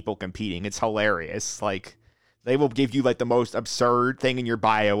of the people competing. It's hilarious. Like they will give you like the most absurd thing in your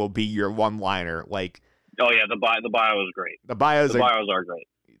bio will be your one-liner. Like, oh yeah, the bio is great. The bios are great.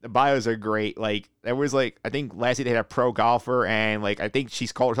 The bios are great. Like there was like I think last year they had a pro golfer and like I think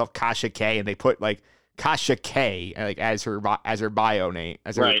she's called herself Kasha K and they put like Kasha K like as her bio name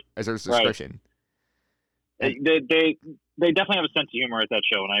as her description. Right. They definitely have a sense of humor at that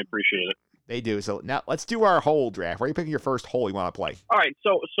show and I appreciate it. They do. So now let's do our hole draft. Where are you picking your first hole you want to play? All right.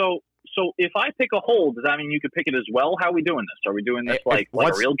 So if I pick a hole, does that mean you could pick it as well? How are we doing this? Are we doing this like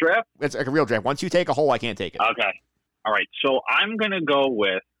a real draft? It's like a real draft. Once you take a hole, I can't take it. Okay. All right. So I'm going to go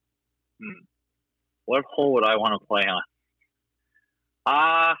with what hole would I want to play on?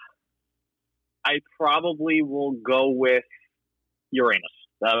 I probably will go with Uranus.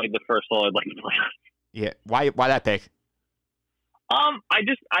 That would be the first hole I'd like to play on. Yeah. Why that pick?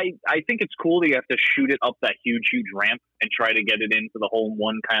 I think it's cool that you have to shoot it up that huge ramp and try to get it into the hole in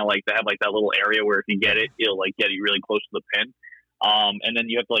one, kind of like they have like that little area where if you get it, it'll like get you really close to the pin. And then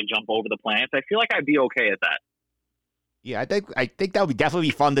you have to like jump over the planets. I feel like I'd be okay at that. Yeah, I think that would definitely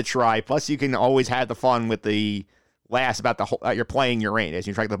be fun to try. Plus, you can always have the fun with the last about the hole you're playing Uranus.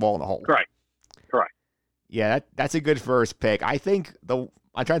 You try to get the ball in the hole. Correct. Yeah, that's a good first pick. I think I'm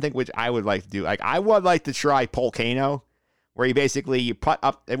trying to think which I would like to do. Like I would like to try Volcano, where you putt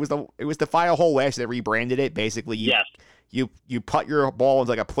up. It was the final hole last year that rebranded it. Basically, you putt your ball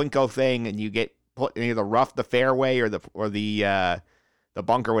into like a Plinko thing, and you get put in either the rough, the fairway, or the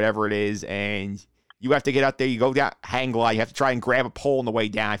bunker, whatever it is, and you have to get out there. You go down, hang glide. You have to try and grab a pole on the way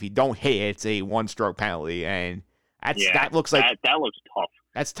down. If you don't hit it, it's a 1-stroke penalty, and that looks like that looks tough.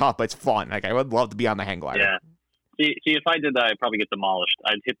 That's tough, but it's fun. Like I would love to be on the hang glider. Yeah. See, if I did that, I'd probably get demolished.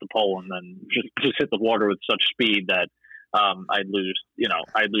 I'd hit the pole and then just hit the water with such speed that I'd lose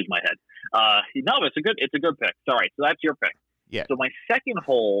my head. No, it's a good pick. All right, so that's your pick. Yeah. So my second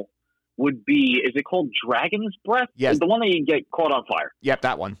hole would be, is it called Dragon's Breath? Yes. The one that you get caught on fire. Yep,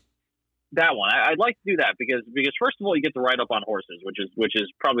 that one. That one. I'd like to do that because first of all, you get to ride up on horses, which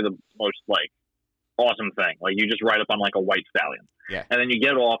is probably the most like awesome thing. Like you just ride up on like a white stallion. Yeah. And then you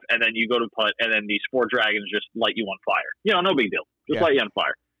get off and then you go to putt and then these 4 dragons just light you on fire. You know, no big deal. Just light you on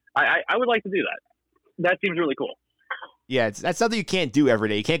fire. I would like to do that. That seems really cool. Yeah, that's something you can't do every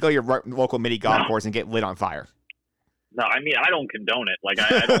day. You can't go to your local mini golf course and get lit on fire. No, I mean, I don't condone it. Like,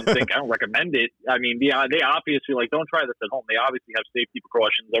 I don't recommend it. I mean, they obviously, like, don't try this at home. They obviously have safety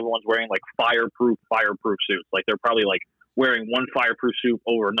precautions. Everyone's wearing, like, fireproof suits. Like, they're probably, like, wearing one fireproof suit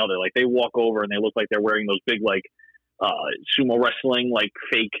over another. Like, they walk over and they look like they're wearing those big, like, sumo wrestling, like,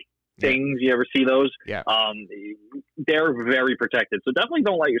 fake things. You ever see those? Yeah. They're very protected. So definitely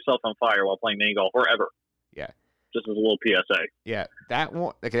don't light yourself on fire while playing mini golf or ever. Yeah. Just as a little PSA. Yeah. That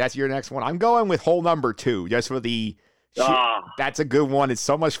one. Okay, that's your next one. I'm going with hole number 2, just for the... That's a good one. It's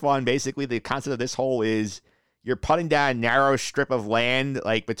so much fun. Basically, the concept of this hole is you're putting down a narrow strip of land,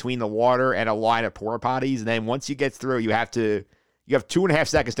 like between the water and a line of porta potties, and then once you get through, you have 2.5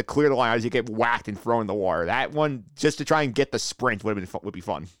 seconds to clear the line as you get whacked and thrown in the water. That one, just to try and get the sprint, would be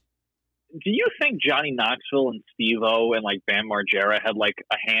fun. Do you think Johnny Knoxville and Steve-O and like Bam Margera had like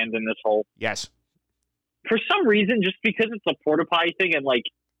a hand in this hole? Yes. For some reason, just because it's a porta potty thing and like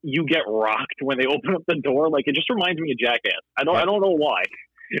you get rocked when they open up the door, like it just reminds me of Jackass. I don't know why.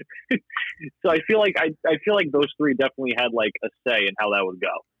 So I feel like those 3 definitely had like a say in how that would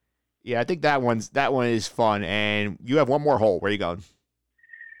go. Yeah, I think that one is fun. And you have one more hole. Where are you going?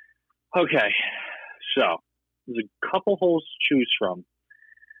 Okay, so there's a couple holes to choose from.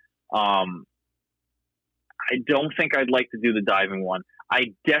 I don't think I'd like to do the diving one.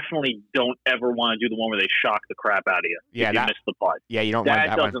 I definitely don't ever want to do the one where they shock the crap out of you. Yeah, if you miss the putt. Yeah, you don't want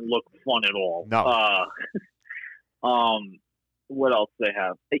that doesn't look fun at all. No. What else do they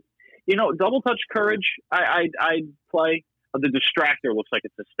have? Double touch courage. I'd play. The distractor looks like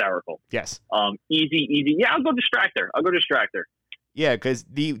it's hysterical. Yes. Easy. Yeah, I'll go distractor. Yeah, because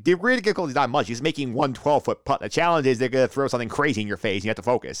the difficulty is not much. He's making 112-foot putt. The challenge is they're going to throw something crazy in your face. You have to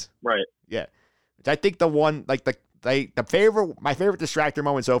focus. Right. Yeah. Which I think the one, like my favorite distractor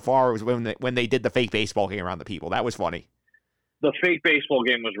moment so far was when they did the fake baseball game around the people. That was funny. The fake baseball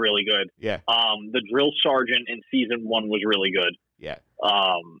game was really good. Yeah. The drill sergeant in season 1 was really good. Yeah.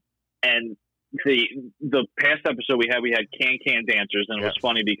 And the past episode we had can dancers, and it was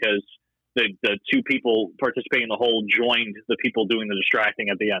funny because the two people participating in the hole joined the people doing the distracting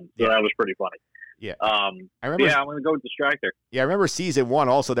at the end. So that was pretty funny. Yeah. I'm going to go with distractor. Yeah, I remember season 1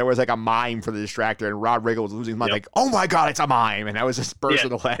 also, there was like a mime for the distractor, and Rod Riggle was losing his mind, like, oh my God, it's a mime. And that was just burst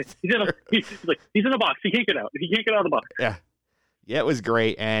of the left. He's in a box. He can't get out. He can't get out of the box. Yeah. Yeah, it was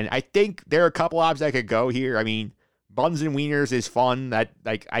great. And I think there are a couple options that could go here. I mean, Buns and Wieners is fun.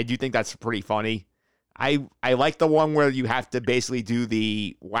 I do think that's pretty funny. I like the one where you have to basically do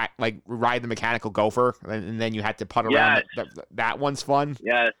the ride the mechanical gopher, and then you have to putt around. Yes. That one's fun.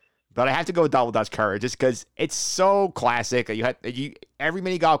 Yes. But I have to go with Double Dutch Courage just because it's so classic. Every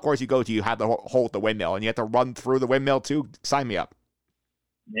mini golf course you go to, you have the hole at the windmill, and you have to run through the windmill too. Sign me up.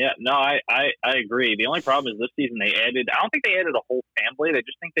 Yeah, no, I agree. The only problem is this season I don't think they added a whole fan blade. I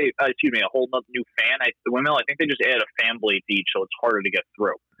just think a whole new fan. The windmill, I think they just added a fan blade to each, so it's harder to get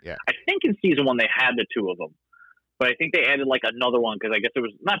through. Yeah. I think in season 1 they had the two of them, but I think they added like another one because I guess it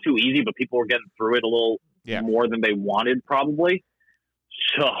was not too easy, but people were getting through it a little more than they wanted probably.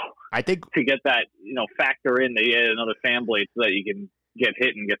 So I think to get that, factor in, they added another fan blade so that you can get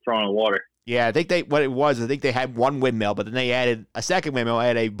hit and get thrown in the water. Yeah, I think they had one windmill, but then they added a second windmill,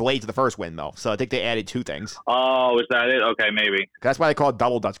 added a blade to the first windmill. So I think they added 2 things. Oh, is that it? Okay, maybe. That's why they call it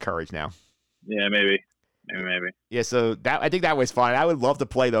Double Dutch Courage now. Yeah, maybe. Yeah, so I think that was fun. I would love to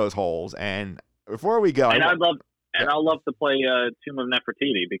play those holes. And before we go, I'd love to play Tomb of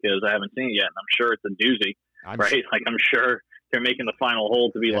Nefertiti because I haven't seen it yet, and I'm sure it's a doozy, right? Like I'm sure they're making the final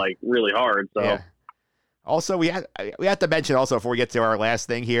hole to be like really hard. So, yeah. Also, we have to mention also before we get to our last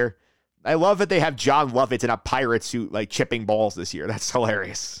thing here, I love that they have John Lovitz in a pirate suit like chipping balls this year. That's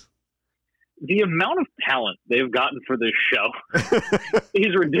hilarious. The amount of talent they've gotten for this show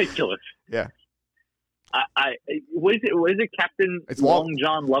is ridiculous. Yeah. What is it, Captain Long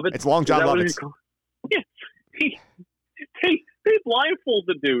John Lovitz? It's Long John Lovitz. Yeah. They blindfold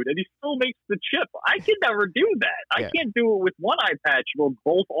the dude, and he still makes the chip. I can never do that. I can't do it with one eye patch or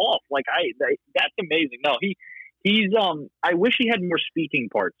both off. Like that's amazing. No, he's I wish he had more speaking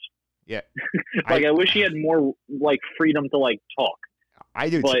parts. Yeah. I wish he had more like freedom to like talk. I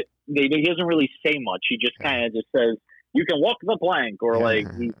do, but he doesn't really say much. He just kind of just says, "You can walk the plank," or like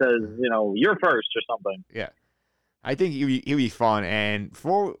he says, "You're first," or something. Yeah. I think he'd be fun. And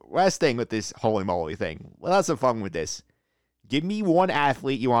for last thing with this holy moly thing, let's have some fun with this. Give me one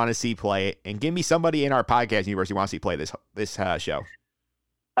athlete you want to see play it, and give me somebody in our podcast universe you want to see play this show.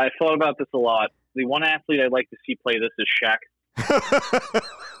 I thought about this a lot. The one athlete I'd like to see play this is Shaq.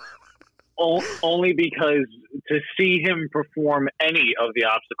 Only because to see him perform any of the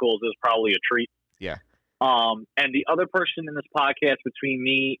obstacles is probably a treat. Yeah. And the other person in this podcast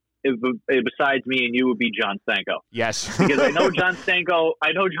besides me and you would be John Stanko. Yes. Because I know John Stanko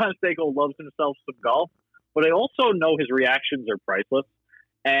loves himself some golf, but I also know his reactions are priceless.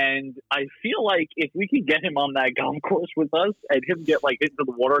 And I feel like if we could get him on that golf course with us and him get like into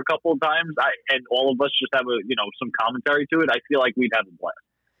the water a couple of times, and all of us just have some commentary to it, I feel like we'd have a blast.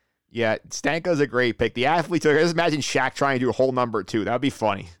 Yeah, Stanko's a great pick. The athletes, just imagine Shaq trying to do hole number 2. That would be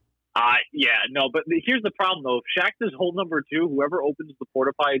funny. But here's the problem, though. If Shaq does hole number 2, whoever opens the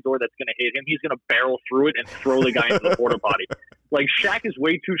porta potty door that's going to hit him, he's going to barrel through it and throw the guy into the porta potty. Like, Shaq is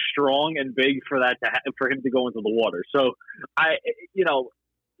way too strong and big for that for him to go into the water. So, I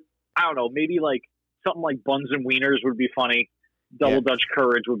don't know. Maybe like something like Buns and Wieners would be funny. Double Dutch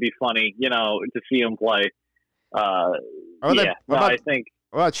Courage would be funny, to see him play. I think.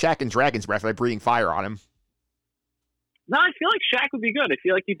 What about Shaq and Dragon's Breath? Like breathing fire on him. No, I feel like Shaq would be good. I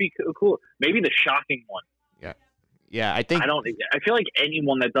feel like he'd be cool. Maybe the shocking one. Yeah. I feel like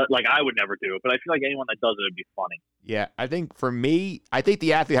anyone that does, like I would never do it, but I feel like anyone that does it would be funny. Yeah, I think for me,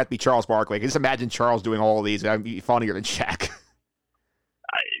 the athlete has to be Charles Barkley. Just imagine Charles doing all of these. That'd be funnier than Shaq.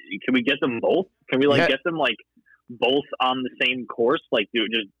 Can we get them both? Can we get them like both on the same course? Like, can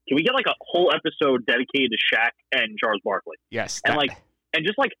we get like a whole episode dedicated to Shaq and Charles Barkley? Yes. And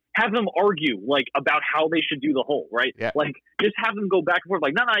just like have them argue like about how they should do the hole, right? Yeah. Like just have them go back and forth.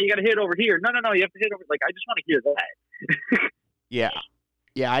 Like, no, you got to hit over here. No, you have to hit over. Like, I just want to hear that.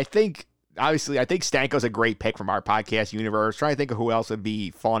 Yeah. I think Stanko's a great pick from our podcast universe. Trying to think of who else would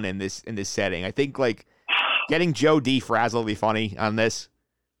be fun in this setting. I think like getting Joe D. Frazzle will be funny on this.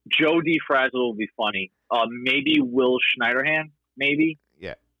 Joe D. Frazzle will be funny. Maybe Will Schneiderhan. Maybe.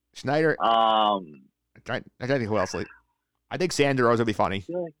 Yeah, Schneider. I'm trying to think who else. Like, I think Sander Rose would be funny.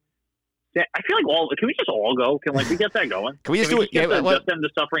 I feel like can we just all go? Can we get that going? Can we just do it? Just End the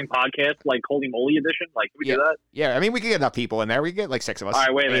Suffering podcast, like Holy Moly edition? Like, can we do that? Yeah, I mean, we can get enough people in there. We can get like 6 of us. All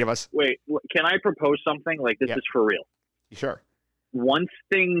right, wait, 8 of us. Wait, can I propose something? Like, this is for real. Sure. Once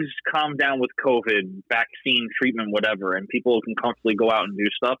things calm down with COVID, vaccine, treatment, whatever, and people can comfortably go out and do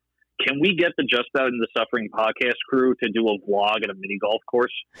stuff, can we get the Just Out in the Suffering podcast crew to do a vlog at a mini golf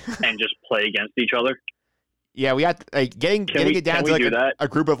course and just play against each other? Yeah, we have to, like getting it down to like a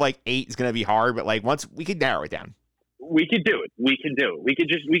group of like 8 is going to be hard, but like once we could narrow it down. We could do it. We can do it. We could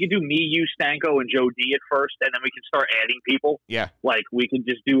do me, you, Stanko, and Joe D at first, and then we can start adding people. Yeah. Like we could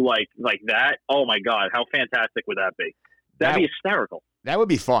just do like that. Oh my God, how fantastic would that be? That'd be hysterical. That would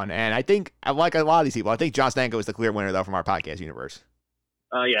be fun. And I think, like a lot of these people, I think John Stanko is the clear winner though from our podcast universe.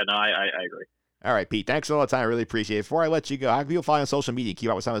 I agree. All right, Pete. Thanks for all the time. I really appreciate it. Before I let you go, how can people find you on social media? Keep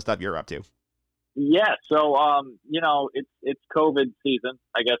up with some of the stuff you're up to. Yeah, so it's COVID season,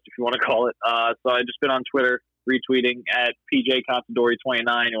 I guess if you want to call it. So I've just been on Twitter retweeting at PJ Contadori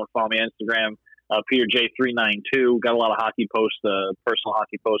 29. You want to follow me on Instagram, Peter J392. Got a lot of hockey posts, personal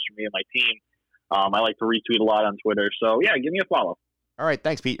hockey posts from me and my team. I like to retweet a lot on Twitter. So yeah, give me a follow. All right,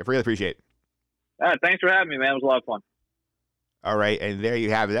 thanks, Pete. I really appreciate it. All right, thanks for having me, man. It was a lot of fun. All right, and there you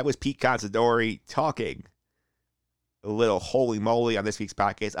have it. That was Pete Contadori talking a little holy moly on this week's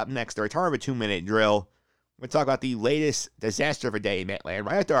podcast. Up next, the return of a 2-minute drill. We're going to talk about the latest disaster of a day in Metland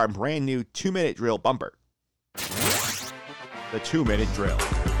right after our brand new 2-minute drill bumper. The 2-minute drill.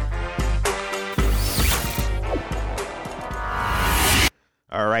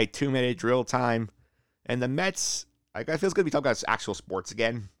 All right, 2-minute drill time. And the Mets, I feel it's going to be talking about actual sports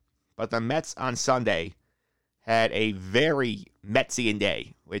again, but the Mets on Sunday had a very Metsian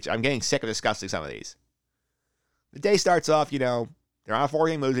day, which I'm getting sick of discussing some of these. The day starts off, they're on a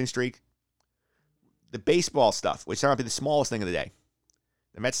 4-game losing streak. The baseball stuff, which turned out to be the smallest thing of the day.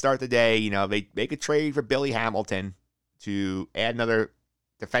 The Mets start the day, they make a trade for Billy Hamilton to add another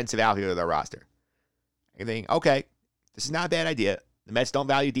defensive outfielder to their roster. You think, okay, this is not a bad idea. The Mets don't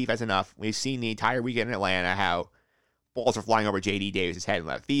value defense enough. We've seen the entire weekend in Atlanta how balls are flying over J.D. Davis' head in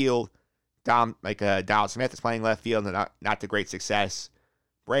left field. Donald Smith is playing left field, and not to great success.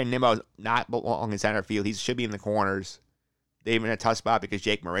 Brandon Nimmo is not belong in center field. He should be in the corners. They've been in a tough spot because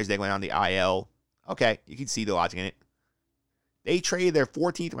Jake Marisnick went on the IL. Okay, you can see the logic in it. They traded their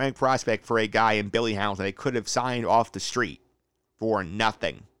 14th ranked prospect for a guy in Billy Hamilton they could have signed off the street for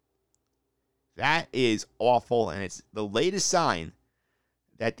nothing. That is awful, and it's the latest sign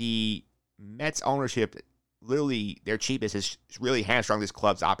that the Mets ownership, literally their cheapness, has really hamstrung this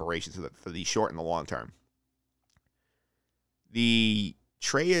club's operations for the short and the long term. The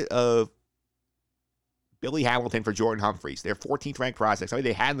trade of Billy Hamilton for Jordan Humphreys, their 14th ranked prospect. I mean,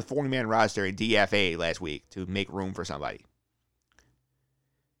 they had the 40-man roster in DFA last week to make room for somebody.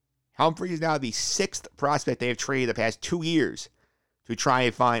 Humphreys is now the 6th prospect they have traded the past 2 years to try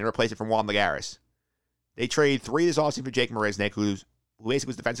and find a replacement for Juan Lagares. They traded 3 this offseason for Jake Marisnick, who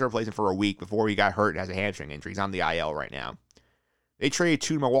basically was defensive replacement for a week before he got hurt and has a hamstring injury. He's on the IL right now. They traded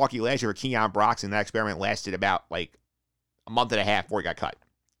 2 to Milwaukee last year for Keon Broxton. That experiment lasted about a month and a half before he got cut.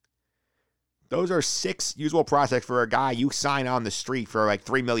 Those are 6 usable prospects for a guy you sign on the street for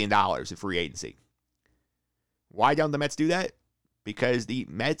 $3 million in free agency. Why don't the Mets do that? Because the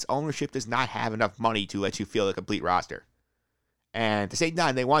Mets ownership does not have enough money to let you fill a complete roster. And at the same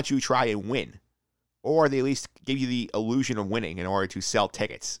time, they want you to try and win. Or they at least give you the illusion of winning in order to sell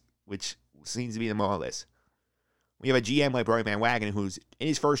tickets, which seems to be the moral of this. We have a GM like Brian Van Wagen who's in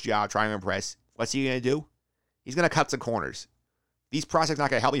his first job trying to impress. What's he going to do? He's going to cut some corners. These prospects are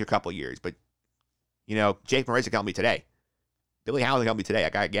not going to help you for a couple of years, but Jake Marisnick helped me today. Billy Hamilton helped me today. I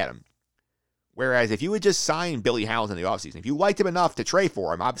got to get him. Whereas if you would just sign Billy Hamilton in the offseason, if you liked him enough to trade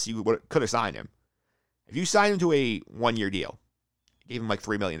for him, obviously you could have signed him. If you signed him to a 1-year deal, gave him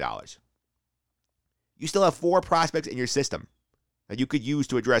 $3 million, you still have 4 prospects in your system that you could use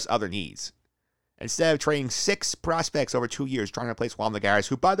to address other needs. Instead of trading 6 prospects over 2 years trying to replace Juan Lagares,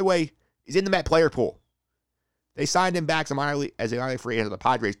 who, by the way, is in the Met player pool. They signed him back as a minor league free agent. The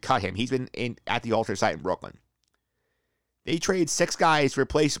Padres cut him. He's been at the Alter site in Brooklyn. They trade 6 guys to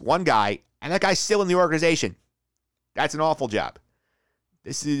replace one guy, and that guy's still in the organization. That's an awful job.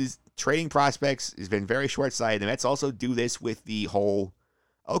 This is trading prospects has been very short-sighted. The Mets also do this with the whole,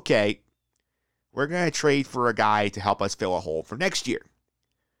 okay, we're going to trade for a guy to help us fill a hole for next year.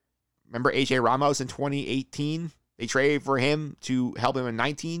 Remember AJ Ramos in 2018? They traded for him to help him in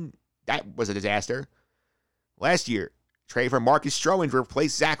 19. That was a disaster. Last year, traded for Marcus Stroman to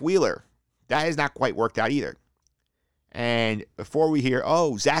replace Zach Wheeler. That has not quite worked out either. And before we hear,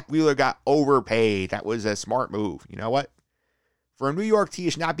 oh, Zach Wheeler got overpaid, that was a smart move. You know what? For a New York team,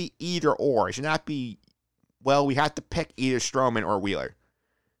 it should not be either or. It should not be, well, we have to pick either Stroman or Wheeler.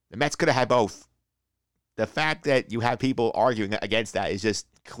 The Mets could have had both. The fact that you have people arguing against that is just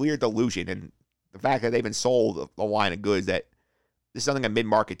clear delusion. And the fact that they've been sold a line of goods that this is something a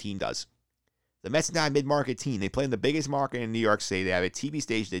mid-market team does. The Mets are not a mid-market team. They play in the biggest market in New York City. They have a TV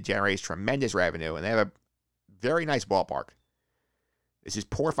station that generates tremendous revenue, and they have a very nice ballpark. This is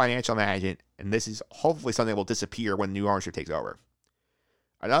poor financial management, and this is hopefully something that will disappear when the new ownership takes over.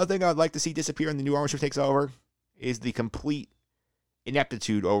 Another thing I'd like to see disappear when the new ownership takes over is the complete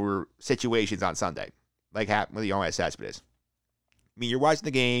ineptitude over situations on Sunday, like happened with Yoenis Cespedes. I mean, you're watching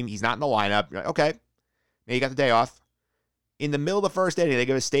the game. He's not in the lineup. You're like, okay, maybe you got the day off. In the middle of the first inning, they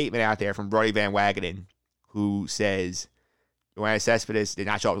give a statement out there from Brodie Van Wagenen, who says Yoenis Cespedes did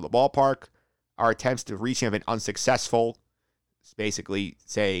not show up to the ballpark. Our attempts to reach him have been unsuccessful. It's basically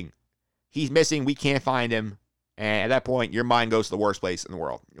saying he's missing. We can't find him. And at that point, your mind goes to the worst place in the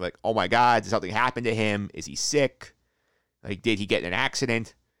world. You're like, oh my God, did something happen to him? Is he sick? Like, did he get in an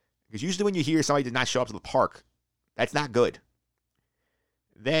accident? Because usually when you hear somebody did not show up to the park, that's not good.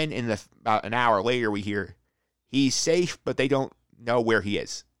 Then about an hour later, we hear he's safe, but they don't know where he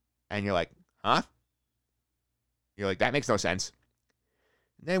is. And you're like, huh? You're like, that makes no sense.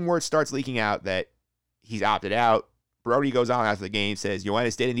 And then word starts leaking out that he's opted out. Brodie goes on after the game, says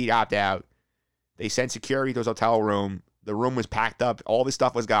Yoenis did indeed opt out. They sent security to his hotel room. The room was packed up. All of his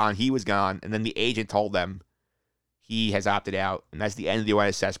stuff was gone. He was gone. And then the agent told them he has opted out. And that's the end of the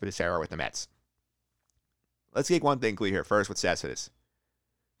Yoenis Cespedes era with the Mets. Let's get one thing clear here first with Cespedes.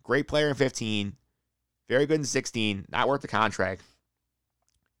 Great player in 15. Very good in 16. Not worth the contract.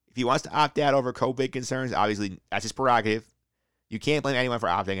 If he wants to opt out over COVID concerns, obviously that's his prerogative. You can't blame anyone for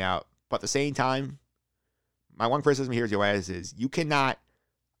opting out. But at the same time, my one criticism here is Yoenis is you cannot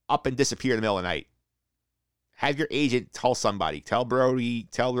up and disappear in the middle of the night. Have your agent tell somebody. Tell Brodie,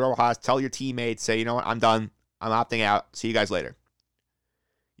 tell Rojas, tell your teammates. Say, you know what, I'm done. I'm opting out. See you guys later.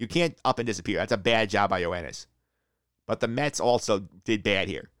 You can't up and disappear. That's a bad job by Yoenis. But the Mets also did bad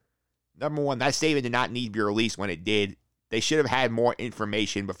here. Number one, that statement did not need to be released when it did. They should have had more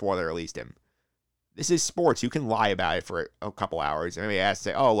information before they released him. This is sports. You can lie about it for a couple hours. And maybe ask,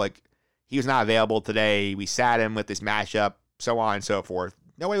 say, oh, like, he was not available today. We sat him with this matchup, so on and so forth.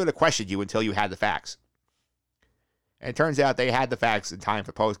 Nobody would have questioned you until you had the facts. And it turns out they had the facts in time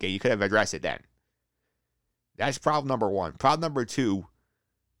for postgame. You could have addressed it then. That's problem number one. Problem number two,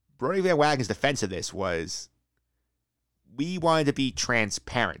 Brodie Van Wagenen's defense of this was, we wanted to be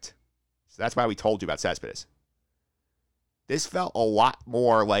transparent. So that's why we told you about Cespedes. This felt a lot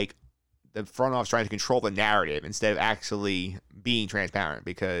more like the front office trying to control the narrative instead of actually being transparent,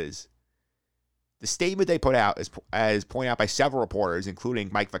 because the statement they put out, as pointed out by several reporters, including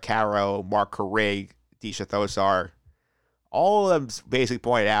Mike Vaccaro, Mark Carrig, Disha Thosar, all of them basically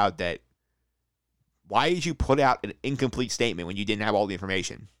pointed out that why did you put out an incomplete statement when you didn't have all the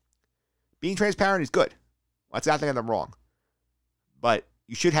information? Being transparent is good. Let's not think I'm wrong. But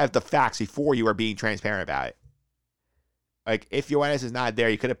you should have the facts before you are being transparent about it. Like, if Yoenis is not there,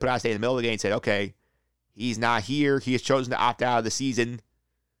 you could have put out a statement in the middle of the game and said, okay, he's not here. He has chosen to opt out of the season.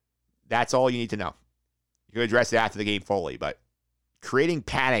 That's all you need to know. You could address it after the game fully, but creating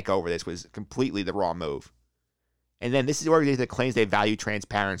panic over this was completely the wrong move. And then this is the organization that claims they value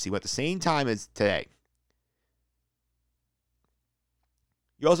transparency, but at the same time as today,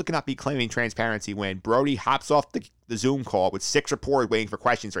 you also cannot be claiming transparency when Brodie hops off the Zoom call with 6 reporters waiting for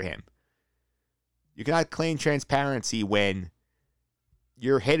questions for him. You cannot claim transparency when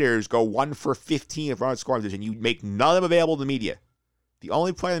your hitters go 1 for 15 of run scoring position. You make none of them available to the media. The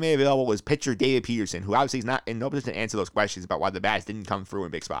only player they made available was pitcher David Peterson, who obviously is not in no position to answer those questions about why the bats didn't come through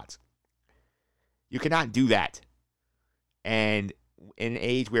in big spots. You cannot do that. And in an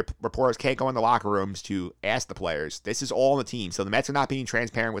age where reporters can't go in the locker rooms to ask the players, this is all on the team. So the Mets are not being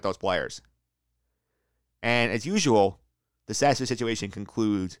transparent with those players. And as usual, the Cespedes situation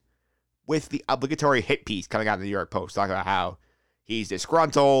concludes with the obligatory hit piece coming out of the New York Post, talking about how he's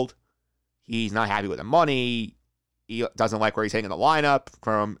disgruntled, he's not happy with the money, he doesn't like where he's hitting in the lineup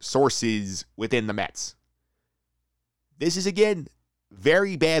from sources within the Mets. This is, again,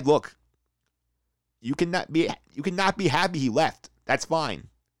 very bad look. You cannot be happy he left. That's fine.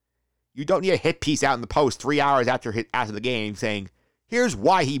 You don't need a hit piece out in the post 3 hours after the game saying, here's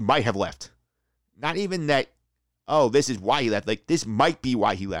why he might have left. Not even that, oh, this is why he left. Like, this might be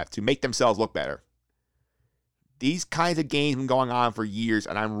why he left, to make themselves look better. These kinds of games have been going on for years,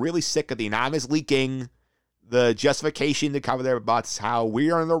 and I'm really sick of the anonymous leaking, the justification to cover their butts, how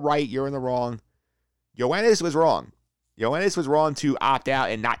we are in the right, you're in the wrong. Yoenis was wrong. Yoenis was wrong to opt out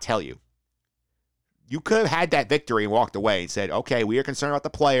and not tell you. You could have had that victory and walked away and said, okay, we are concerned about the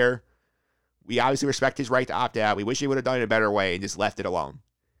player. We obviously respect his right to opt out. We wish he would have done it a better way and just left it alone.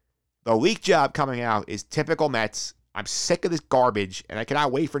 The leak job coming out is typical Mets. I'm sick of this garbage, and I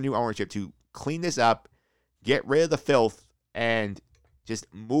cannot wait for new ownership to clean this up, get rid of the filth, and just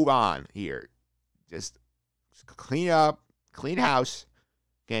move on here. Just clean up, clean house,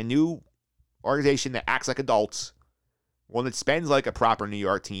 get a new organization that acts like adults, one that spends like a proper New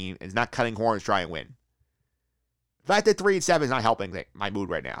York team and is not cutting corners to try and win. The fact that 3-7 is not helping my mood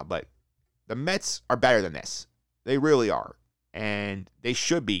right now, but the Mets are better than this. They really are. And they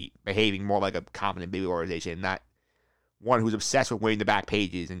should be behaving more like a competent big organization, not one who's obsessed with winning the back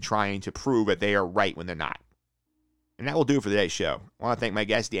pages and trying to prove that they are right when they're not. And that will do it for today's show. I want to thank my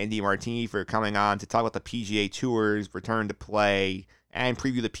guest, Andy Martini, for coming on to talk about the PGA Tour's return to play and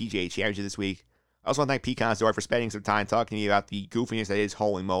preview the PGA Championship this week. I also want to thank Pete Considori for spending some time talking to me about the goofiness that is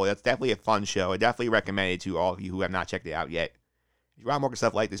Holy Moly. That's definitely a fun show. I definitely recommend it to all of you who have not checked it out yet. If you want more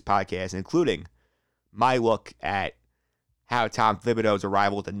stuff like this podcast, including my look at how Tom Thibodeau's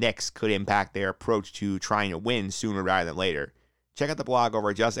arrival with the Knicks could impact their approach to trying to win sooner rather than later, check out the blog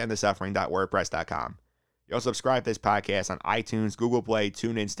over at justendthesuffering.wordpress.com. You also subscribe to this podcast on iTunes, Google Play,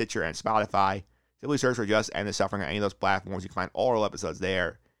 TuneIn, Stitcher, and Spotify. Simply search for Just End the Suffering on any of those platforms. You can find all our episodes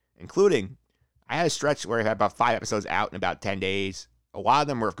there, including, I had a stretch where I had about 5 episodes out in about 10 days. A lot of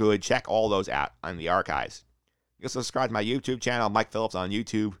them were good. Check all those out on the archives. You also subscribe to my YouTube channel, Mike Phillips on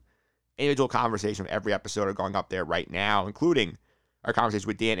YouTube. Individual conversation of every episode are going up there right now, including our conversations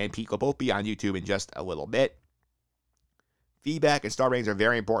with Dan and Pete will both be on YouTube in just a little bit. Feedback and star ratings are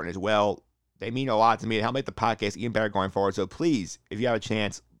very important as well. They mean a lot to me to help make the podcast even better going forward. So please, if you have a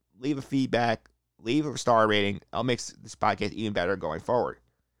chance, leave a feedback, leave a star rating. I'll make this podcast even better going forward.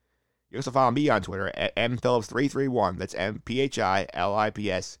 You also follow me on Twitter at mphillips331. That's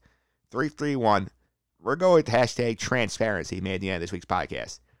MPHILIPS 331. We're going with the hashtag transparency made at the end of this week's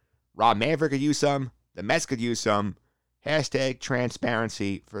podcast. Rob Manfred could use some. The Mets could use some. Hashtag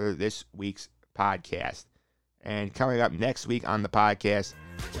transparency for this week's podcast. And coming up next week on the podcast,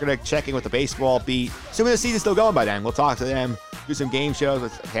 we're going to check in with the baseball beat. Assuming the season's still going by then, we'll talk to them, do some game shows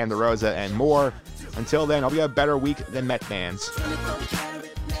with Cam DeRosa and more. Until then, hope you have a better week than Met fans.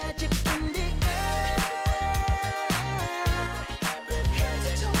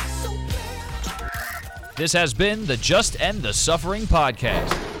 This has been the Just End the Suffering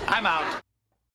podcast. I'm out.